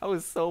mean, I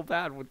was so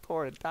bad when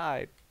Torrent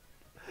died.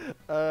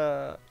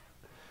 Oh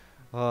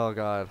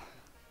god.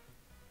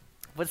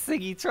 But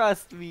Siggy,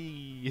 trust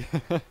me!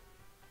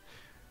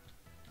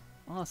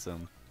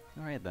 Awesome.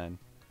 Alright then.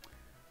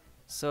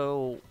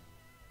 So,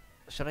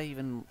 should I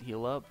even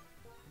heal up?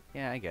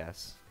 Yeah, I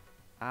guess.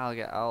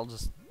 I'll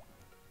just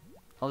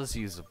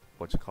use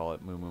what you call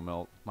it, Moo Moo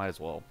Milk. Might as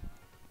well.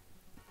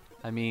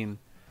 I mean,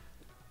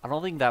 I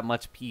don't think that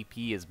much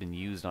PP has been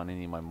used on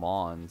any of my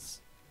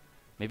Mons.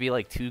 Maybe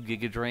like 2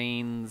 Giga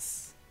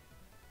Drains,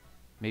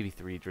 maybe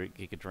 3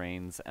 Giga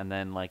Drains, and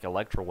then like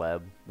Electro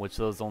Web, which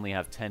those only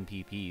have 10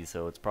 PP,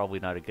 so it's probably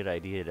not a good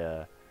idea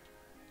to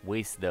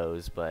waste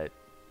those, but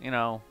you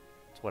know,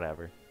 it's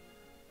whatever.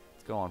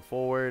 Let's go on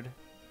forward.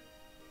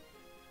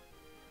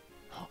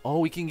 Oh,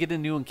 we can get a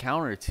new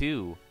encounter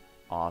too.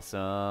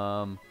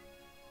 Awesome.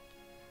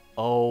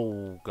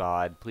 Oh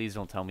god, please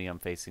don't tell me I'm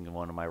facing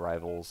one of my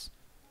rivals.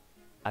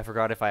 I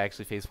forgot if I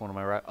actually faced one of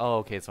my rivals. Oh,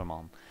 okay, it's my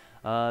mom.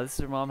 This is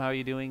your mom. How are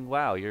you doing?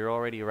 Wow, you're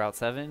already Route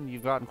 7?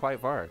 You've gotten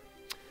quite far.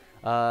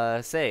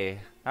 Say,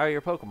 how are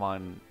your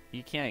Pokemon?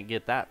 You can't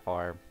get that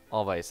far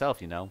all by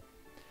yourself, you know.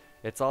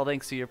 It's all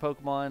thanks to your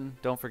Pokemon.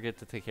 Don't forget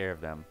to take care of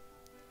them.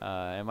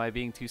 Am I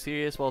being too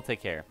serious? Well, take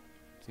care.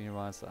 Senior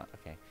Mon's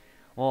okay.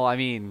 Well, I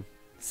mean,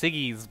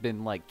 Siggy's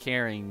been like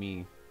carrying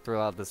me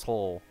throughout this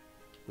whole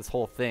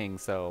thing,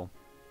 so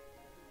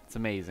it's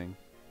amazing.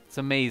 It's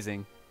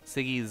amazing.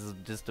 Siggy's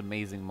just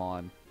amazing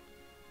Mon.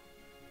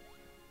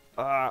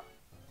 Well,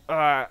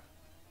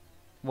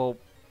 oh,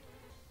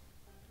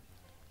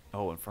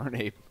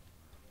 Infernape.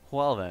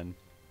 Well then.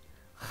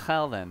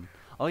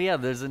 Oh yeah,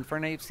 there's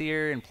Infernapes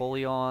here and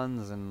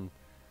Polions and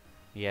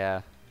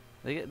yeah,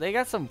 they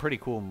got some pretty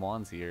cool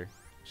Mons here.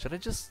 Should I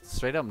just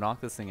straight up knock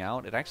this thing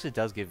out? It actually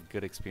does give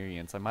good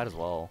experience. I might as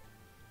well.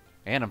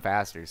 And I'm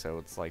faster, so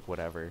it's like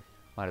whatever.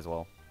 Might as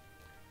well.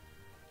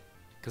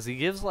 Cause he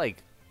gives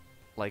like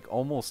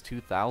almost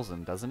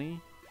 2,000, doesn't he?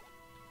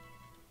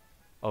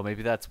 Oh,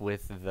 maybe that's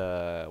with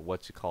the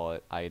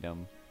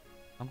item.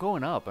 I'm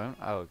going up. Oh,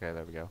 okay,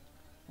 there we go.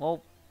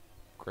 Well,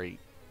 great.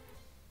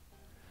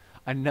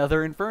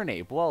 Another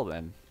Infernape. Well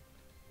then,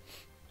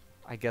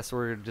 I guess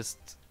we're just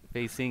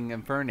facing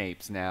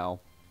Infernapes now.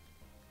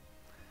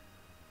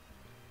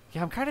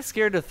 Yeah, I'm kind of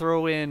scared to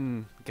throw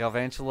in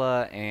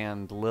Galvantula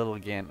and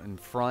Lilligant in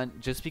front,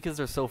 just because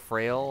they're so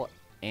frail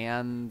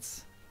and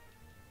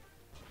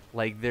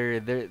like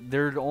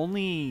they're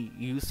only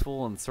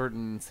useful in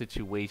certain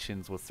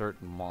situations with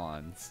certain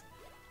Mons.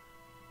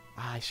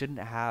 I shouldn't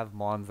have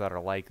Mons that are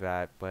like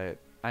that, but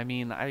I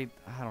mean, I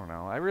don't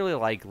know. I really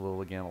like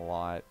Lilligant a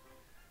lot.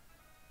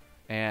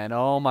 And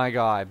oh my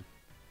god.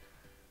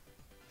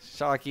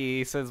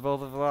 Shocky says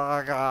both of them.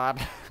 Oh god.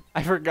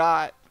 I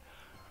forgot.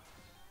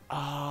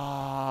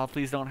 Ah, oh,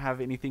 please don't have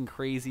anything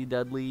crazy,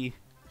 Dudley.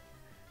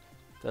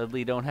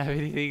 Dudley, don't have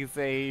anything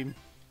insane.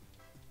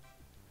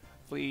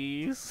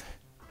 Please.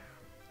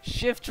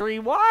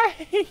 Shiftry,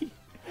 why?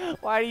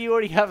 Why do you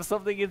already have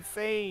something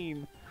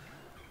insane?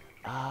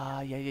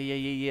 Yeah.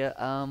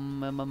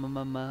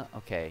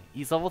 Okay,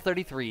 he's level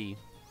 33.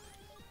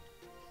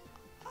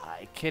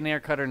 Can Air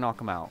Cutter knock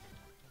him out?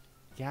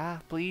 Yeah,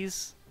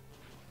 please.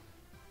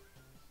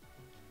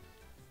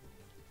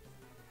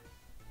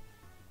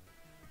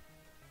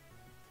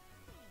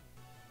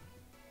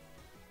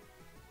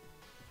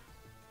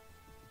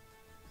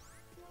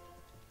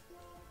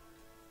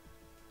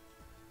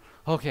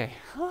 Okay.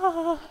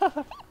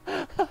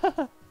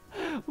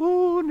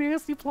 Ooh,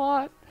 nasty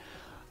plot.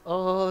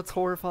 Oh, it's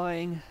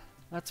horrifying.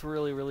 That's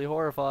really, really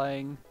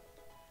horrifying.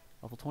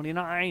 Level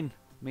 29.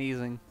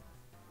 Amazing.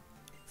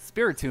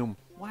 Spiritomb.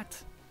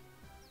 What?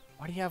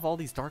 Why do you have all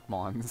these Dark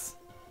Mons?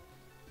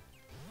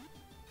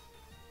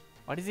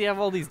 Why does he have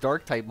all these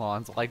Dark type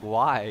Mons? Like,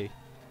 why?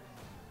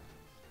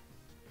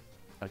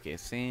 Okay,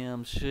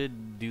 Sam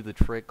should do the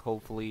trick,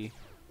 hopefully.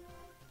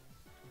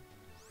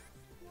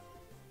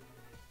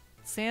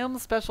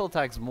 Sam's special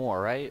attack's more,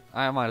 right?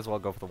 I might as well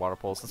go for the Water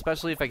Pulse,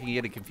 especially if I can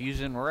get a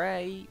Confusion,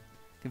 right?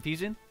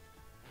 Confusion?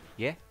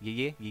 Yeah.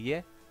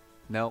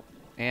 No.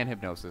 And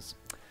Hypnosis.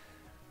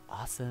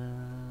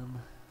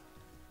 Awesome.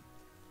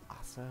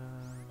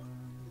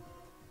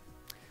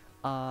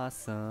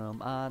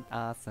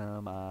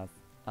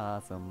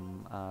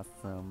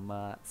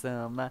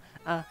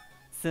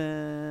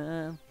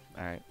 awesome.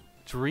 Alright.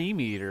 Dream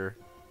Eater.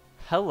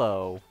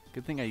 Hello.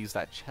 Good thing I used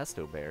that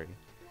Chesto Berry.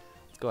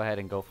 Let's go ahead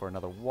and go for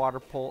another water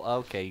pole.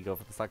 Okay, you go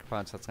for the Sucker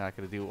Punch. That's not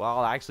going to do...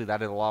 Well, actually, that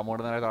did a lot more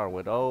than I thought it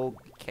would.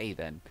 Okay,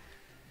 then.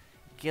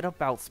 Get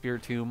about,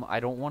 Spiritomb. I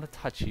don't want to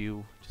touch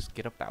you. Just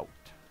get about.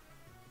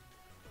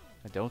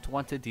 I don't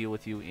want to deal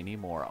with you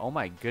anymore. Oh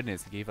my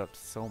goodness, he gave up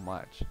so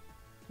much.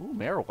 Ooh,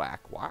 Marowak.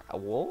 Wow.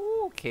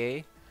 Whoa,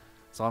 okay.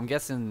 So I'm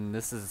guessing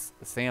this is...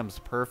 Sam's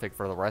perfect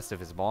for the rest of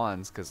his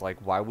Mons, because, like,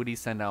 why would he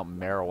send out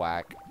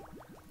Marowak?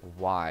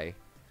 Why?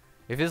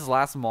 If his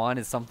last Mon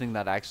is something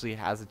that actually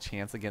has a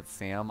chance against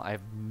Sam, I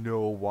have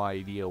no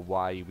idea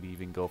why he would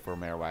even go for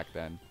Marowak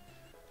then.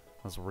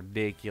 That's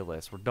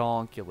ridiculous.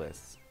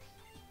 Redonkulous.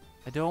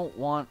 I don't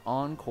want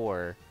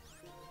Encore.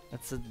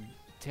 That's a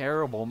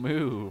terrible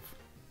move.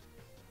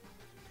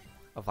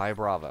 A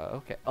Vibrava.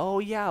 Okay. Oh,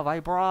 yeah,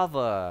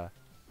 Vibrava.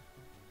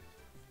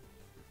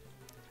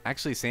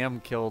 Actually,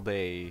 Sam killed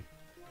a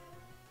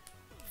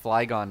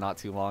Flygon not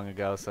too long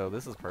ago, so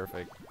this is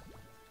perfect.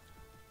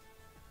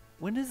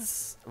 When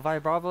does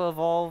Vibrava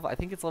evolve? I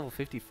think it's level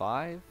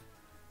 55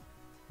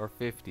 or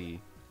 50.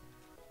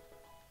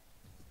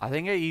 I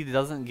think he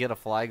doesn't get a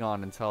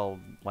Flygon until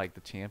like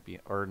the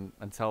champion, or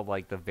until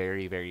like the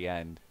very, very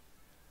end.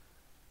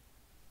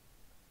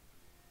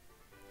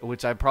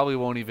 Which I probably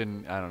won't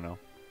even, I don't know.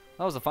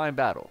 That was a fine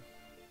battle.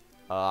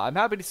 I'm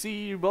happy to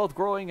see you both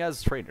growing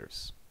as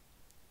trainers.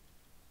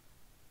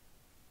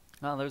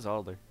 Oh, there's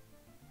Alder.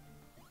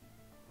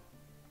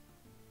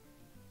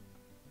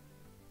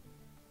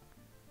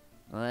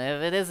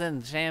 If it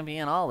isn't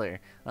Champion Alder,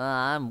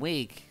 I'm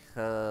weak,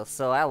 so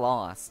I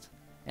lost.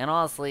 And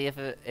honestly, if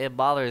it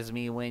bothers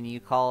me when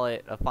you call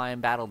it a fine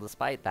battle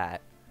despite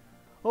that.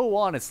 Oh,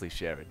 honestly,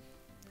 Sharon.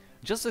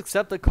 Just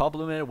accept the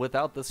compliment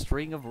without the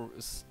string of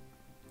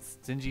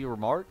stingy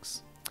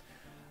remarks.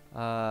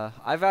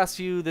 I've asked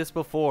you this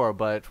before,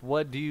 but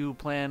what do you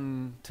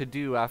plan to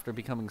do after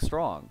becoming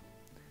strong?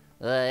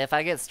 If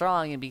I get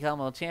strong and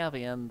become a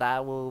champion,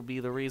 that will be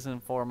the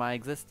reason for my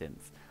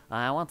existence.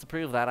 I want to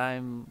prove that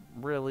I'm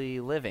really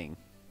living.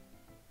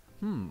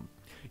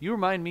 You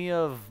remind me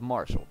of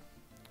Marshall.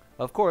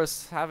 Of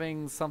course,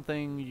 having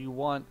something you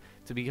want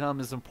to become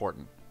is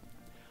important.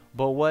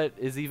 But what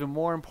is even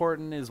more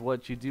important is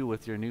what you do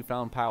with your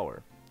newfound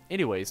power.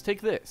 Anyways,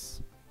 take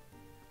this.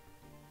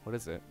 What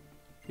is it?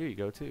 Here you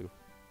go, too.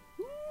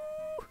 Woo!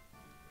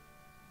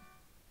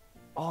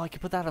 Oh, I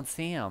can put that on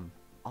Sam.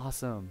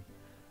 Awesome.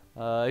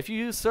 If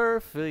you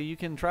surf, you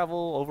can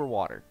travel over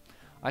water.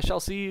 I shall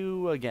see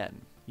you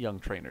again, young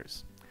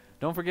trainers.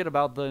 Don't forget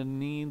about the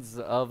needs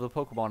of the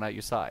Pokemon at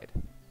your side.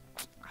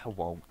 I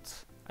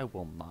won't. I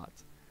will not.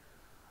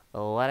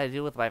 What I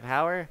do with my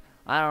power?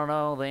 I don't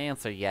know the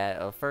answer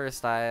yet.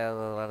 First, I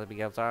let it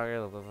become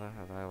stronger.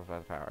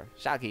 Power.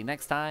 Shocky,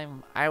 next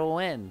time, I will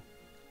win.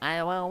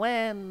 I will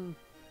win.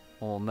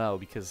 Well, no,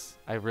 because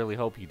I really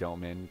hope you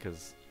don't win,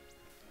 because...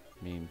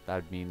 I mean, that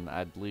would mean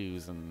I'd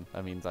lose, and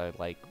that means I,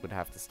 like, would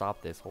have to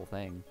stop this whole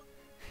thing.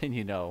 And,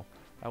 you know,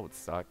 that would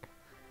suck.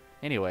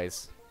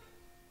 Anyways.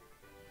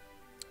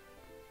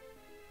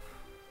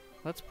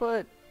 Let's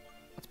put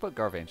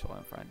Garvantula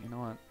in front. You know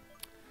what?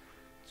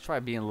 Let's try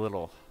being a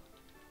little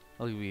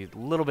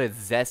bit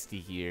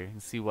zesty here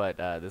and see what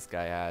this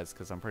guy has,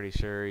 because I'm pretty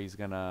sure he's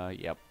gonna,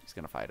 yep, he's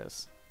gonna fight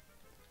us.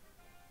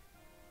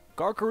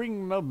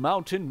 Conquering the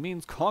mountain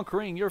means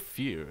conquering your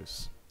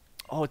fears.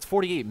 Oh, it's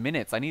 48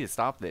 minutes. I need to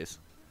stop this.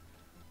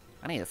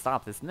 I need to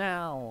stop this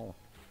now.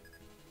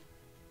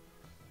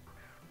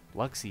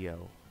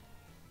 Luxio.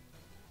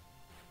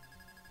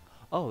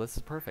 Oh, this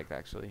is perfect,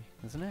 actually.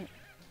 Isn't it?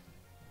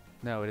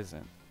 No, it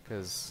isn't.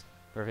 Because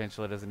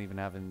Garvantula doesn't even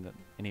have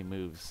any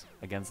moves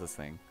against this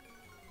thing.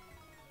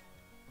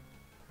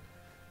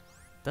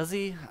 Does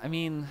he? I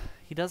mean,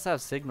 he does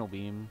have Signal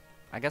Beam.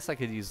 I guess I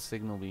could use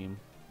Signal Beam.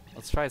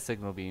 Let's try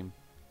Signal Beam.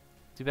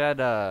 Too bad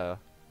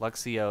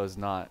Luxio is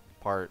not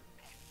part...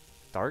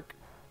 Dark?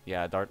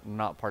 Yeah, dark,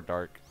 not part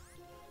dark.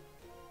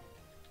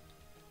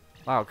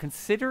 Wow,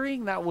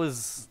 considering that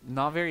was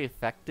not very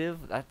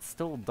effective, that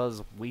still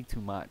does way too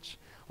much.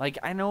 Like,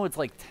 I know it's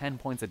like 10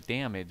 points of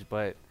damage,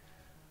 but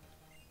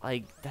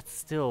like, that's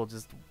still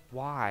just,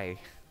 why?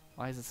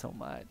 Why is it so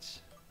much?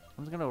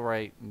 I'm just gonna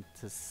write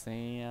into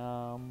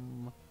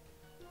Sam.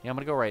 Yeah, I'm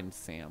gonna go right into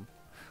Sam.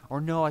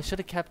 Or no, I should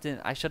have kept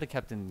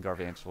in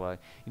Garvantula.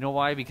 You know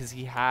why? Because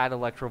he had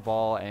Electro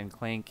Ball and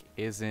Clank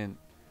isn't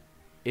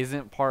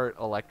part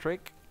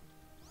electric.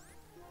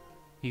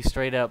 He's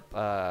straight up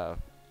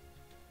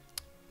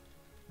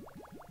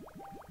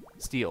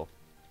steel.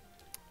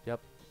 Yep.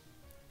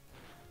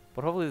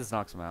 But hopefully this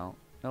knocks him out.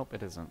 Nope,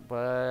 it isn't.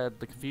 But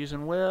the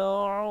confusion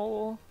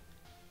will...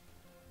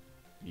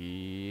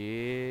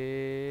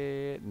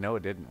 Yeah. No,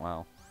 it didn't.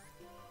 Wow.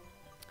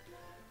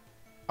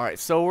 Alright,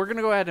 so we're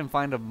gonna go ahead and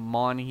find a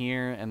Mon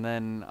here, and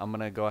then I'm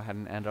gonna go ahead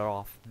and end it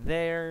off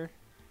there.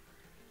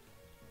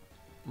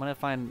 I'm gonna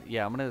find,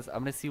 yeah, I'm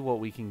gonna see what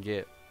we can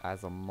get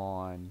as a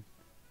Mon.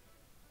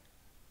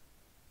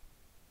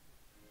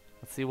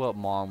 Let's see what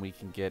Mon we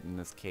can get in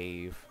this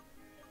cave.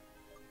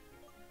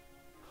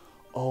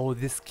 Oh,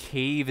 this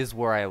cave is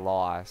where I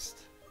lost.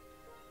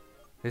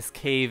 This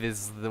cave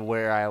is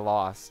where I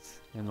lost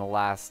in the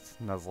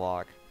last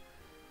Nuzlocke.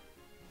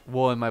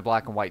 Well, in my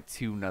Black and White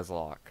 2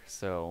 Nuzlocke,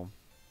 so...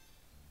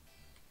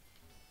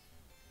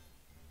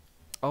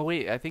 Oh,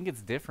 wait, I think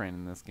it's different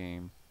in this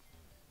game.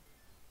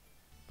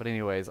 But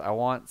anyways, I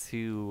want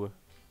to...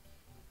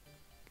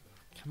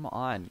 Come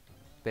on.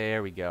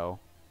 There we go.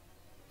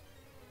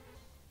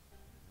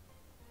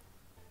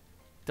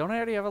 Don't I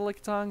already have a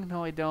Lickitung?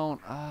 No, I don't.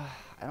 I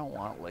don't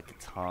want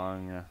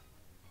Lickitung.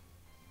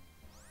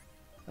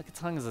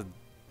 Lickitung is a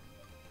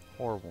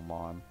horrible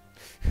mon.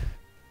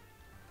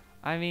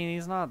 I mean,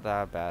 he's not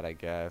that bad, I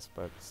guess,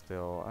 but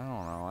still, I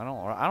don't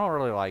know. I don't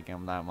really like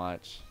him that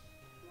much.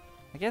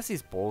 I guess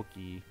he's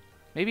bulky.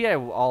 Maybe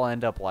I'll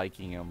end up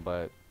liking him,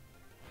 but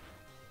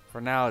for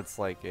now, it's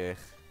like, eh.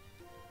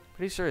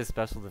 Pretty sure his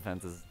special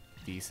defense is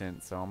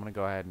decent, so I'm gonna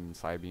go ahead and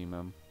Psybeam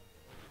him.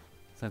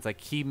 Since I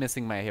keep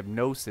missing my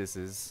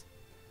hypnosises.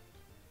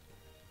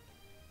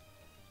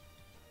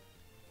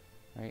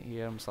 Alright, he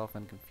had himself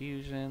in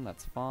confusion.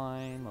 That's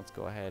fine. Let's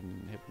go ahead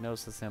and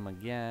hypnosis him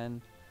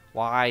again.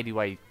 Why do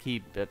I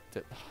keep it?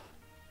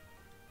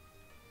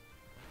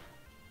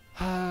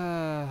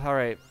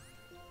 Alright.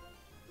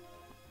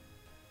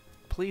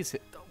 Please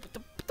hit.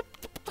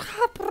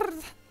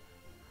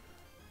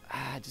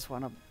 I just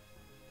want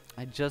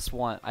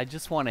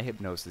to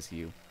hypnosis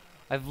you.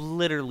 I've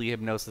literally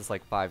hypnosis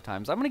like 5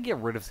 times. I'm gonna get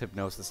rid of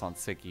hypnosis on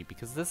Sicky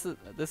because this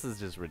is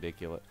just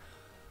ridiculous.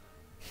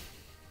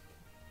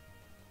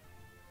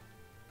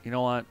 You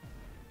know what?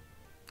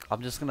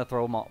 I'm just gonna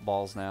throw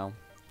balls now.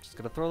 Just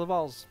gonna throw the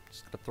balls.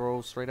 Just gonna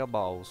throw straight up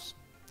balls.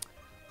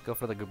 Go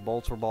for the good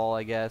Bolter ball,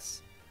 I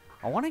guess.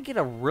 I want to get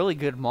a really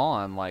good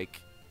Mon.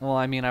 Like, well,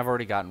 I mean, I've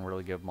already gotten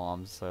really good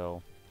Moms,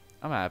 so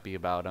I'm happy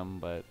about them.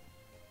 But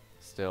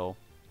still,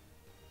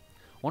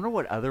 wonder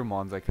what other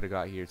Mons I could have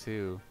got here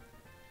too.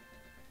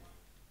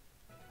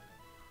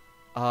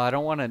 I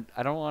don't want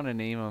to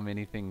name them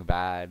anything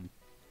bad.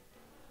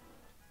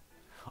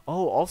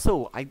 Oh,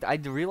 also, I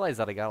realized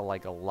that I got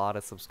like a lot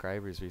of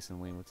subscribers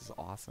recently, which is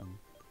awesome.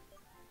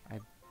 I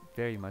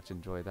very much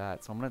enjoy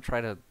that. So I'm gonna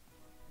try to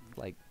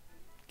like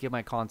get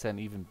my content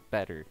even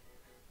better.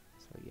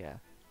 So yeah,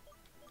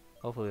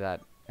 hopefully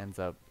that ends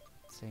up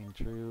staying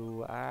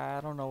true. I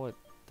don't know what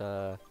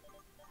the.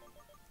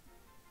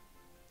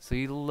 So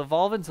you'll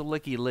evolve into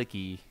Licky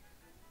Licky.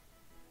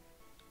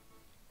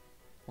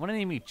 I want to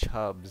name you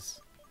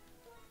Chubbs.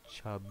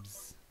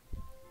 Chubbs.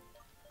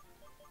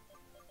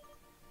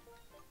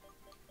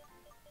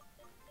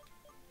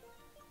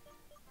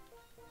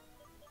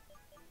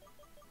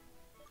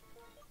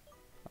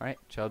 Alright,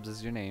 Chubbs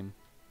is your name.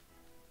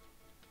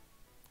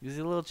 He's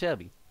a little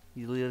chubby.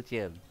 He's a little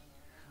chubby.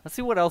 Let's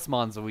see what else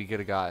Monza we could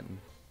have gotten.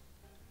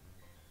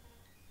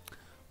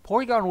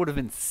 Porygon would have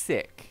been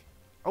sick.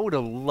 I would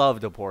have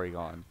loved a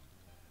Porygon.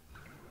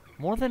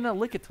 More than a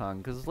Lickitung,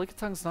 because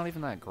Lickitung's not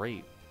even that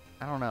great.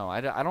 I don't know. I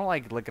don't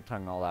like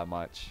Lickitung all that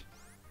much.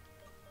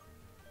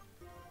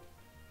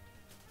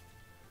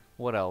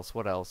 What else?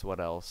 What else? What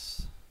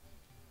else?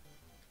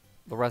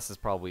 The rest is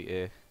probably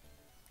eh.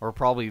 Or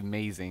probably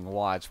amazing.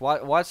 Watch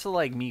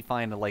like me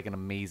find like an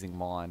amazing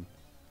Mon.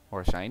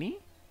 Or a shiny?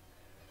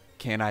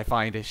 Can I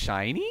find a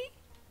shiny?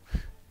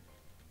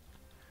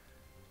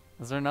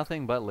 Is there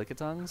nothing but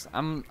Lickitungs?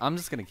 I'm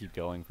just gonna keep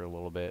going for a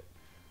little bit.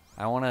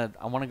 I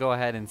wanna go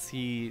ahead and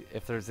see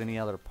if there's any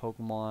other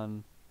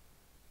Pokemon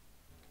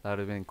that would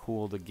have been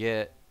cool to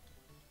get.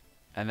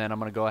 And then I'm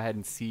gonna go ahead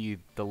and see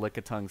the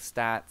Lickitung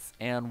stats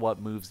and what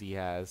moves he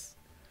has.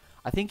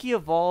 I think he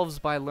evolves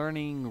by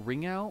learning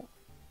Ring Out.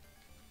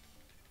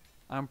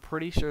 I'm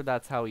pretty sure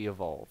that's how he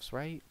evolves,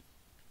 right?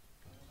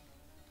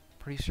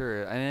 Pretty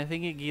sure. And I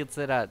think he gets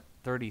it at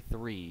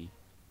 33.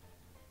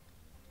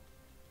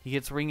 He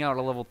gets Ring Out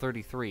at level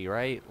 33,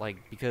 right?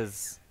 Like,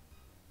 because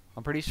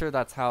I'm pretty sure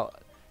that's how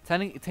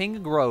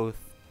Tangrowth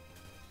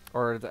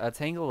or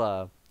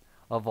Tangela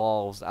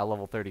evolves at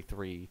level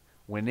 33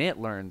 when it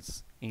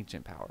learns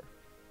Ancient Power.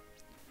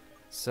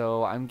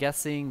 So I'm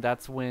guessing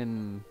that's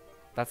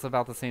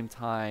about the same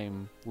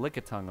time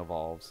Lickitung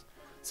evolves.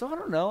 So I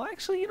don't know.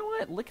 Actually, you know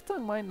what?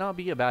 Lickitung might not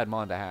be a bad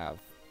Mon to have.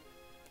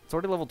 It's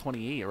already level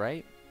 28,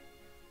 right?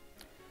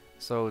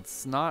 So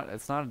it's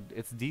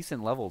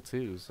decent level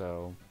too,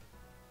 so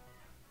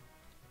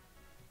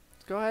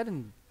let's go ahead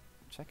and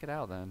check it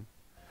out then.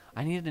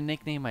 I needed to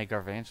nickname my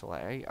Garvantula.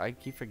 I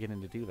keep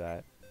forgetting to do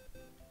that.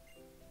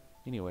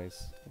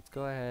 Anyways, let's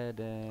go ahead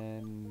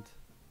and...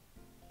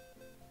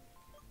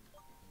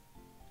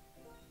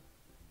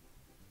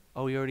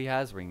 Oh, he already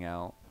has Ring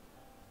Out.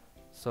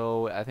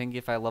 So I think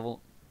if I level...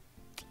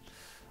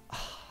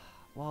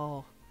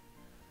 Well...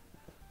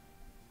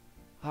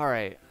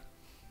 Alright.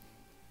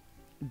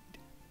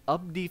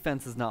 Up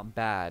defense is not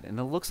bad, and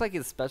it looks like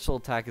his special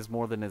attack is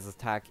more than his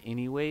attack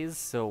anyways,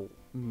 so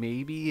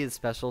maybe his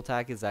special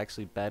attack is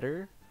actually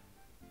better.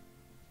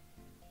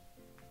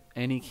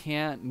 And he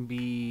can't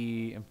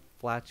be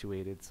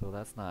infatuated, so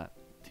that's not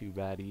too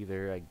bad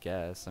either, I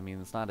guess. I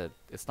mean, it's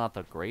not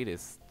the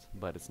greatest,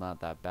 but it's not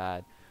that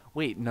bad.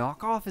 Wait,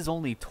 knockoff is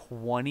only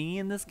 20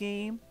 in this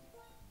game?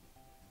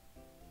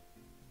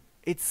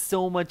 It's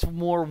so much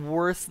more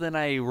worse than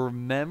I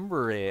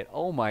remember it.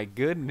 Oh my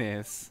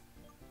goodness.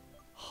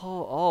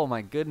 Oh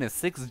my goodness.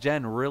 6th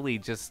gen really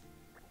just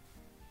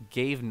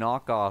gave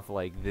knockoff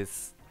like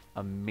this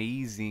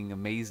amazing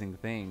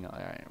thing.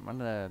 Alright, I'm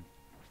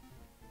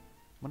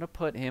gonna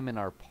put him in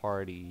our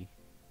party.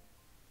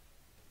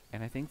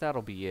 And I think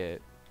that'll be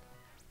it.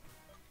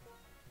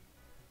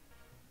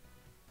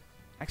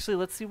 Actually,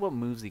 let's see what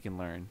moves he can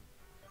learn.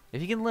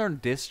 If he can learn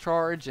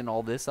discharge and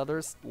all this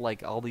others,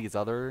 like all these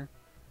other,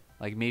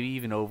 like maybe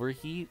even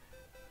overheat,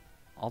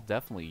 I'll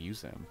definitely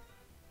use him.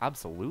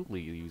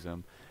 Absolutely use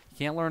him. He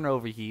can't learn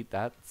overheat,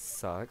 that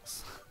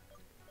sucks.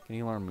 Can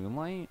he learn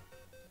moonlight?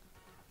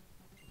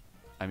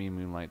 I mean,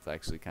 moonlight's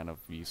actually kind of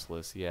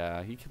useless.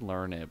 Yeah, he can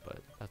learn it, but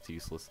that's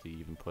useless to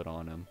even put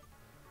on him.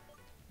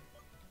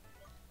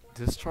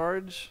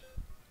 Discharge?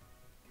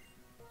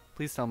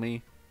 Please tell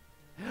me.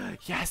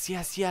 Yes,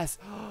 yes, yes.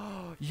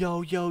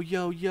 Yo, yo,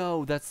 yo,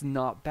 yo. That's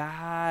not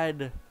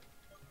bad.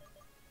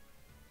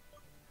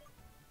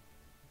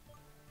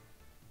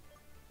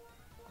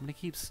 I'm gonna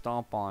keep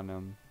stomp on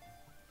him.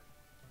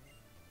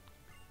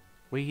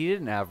 Wait, he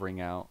didn't have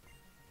ring out.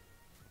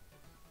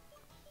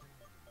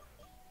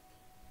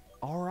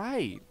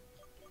 Alright.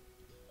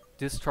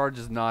 Discharge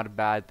is not a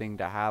bad thing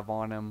to have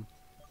on him.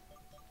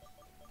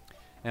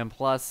 And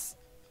plus,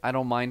 I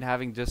don't mind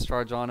having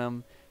discharge on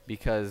him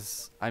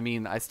because, I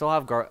mean, I still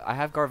have I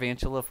have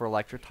Garvantula for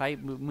electric type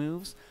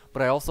moves,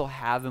 but I also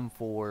have him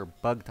for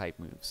bug type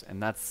moves.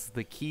 And that's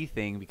the key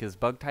thing because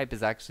bug type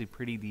is actually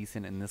pretty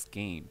decent in this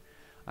game.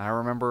 I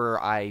remember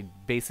I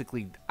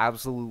basically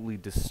absolutely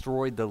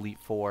destroyed the Elite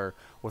Four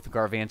with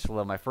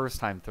Garvantula my first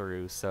time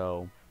through,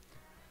 so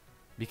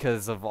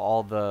because of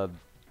all the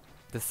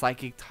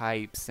psychic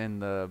types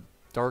and the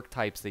dark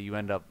types that you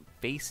end up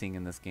facing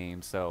in this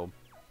game. So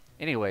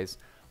anyways,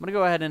 I'm gonna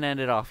go ahead and end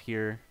it off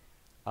here.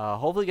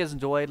 Hopefully you guys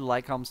enjoyed.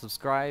 Like, comment,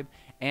 subscribe,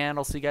 and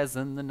I'll see you guys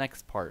in the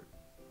next part.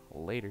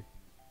 Later.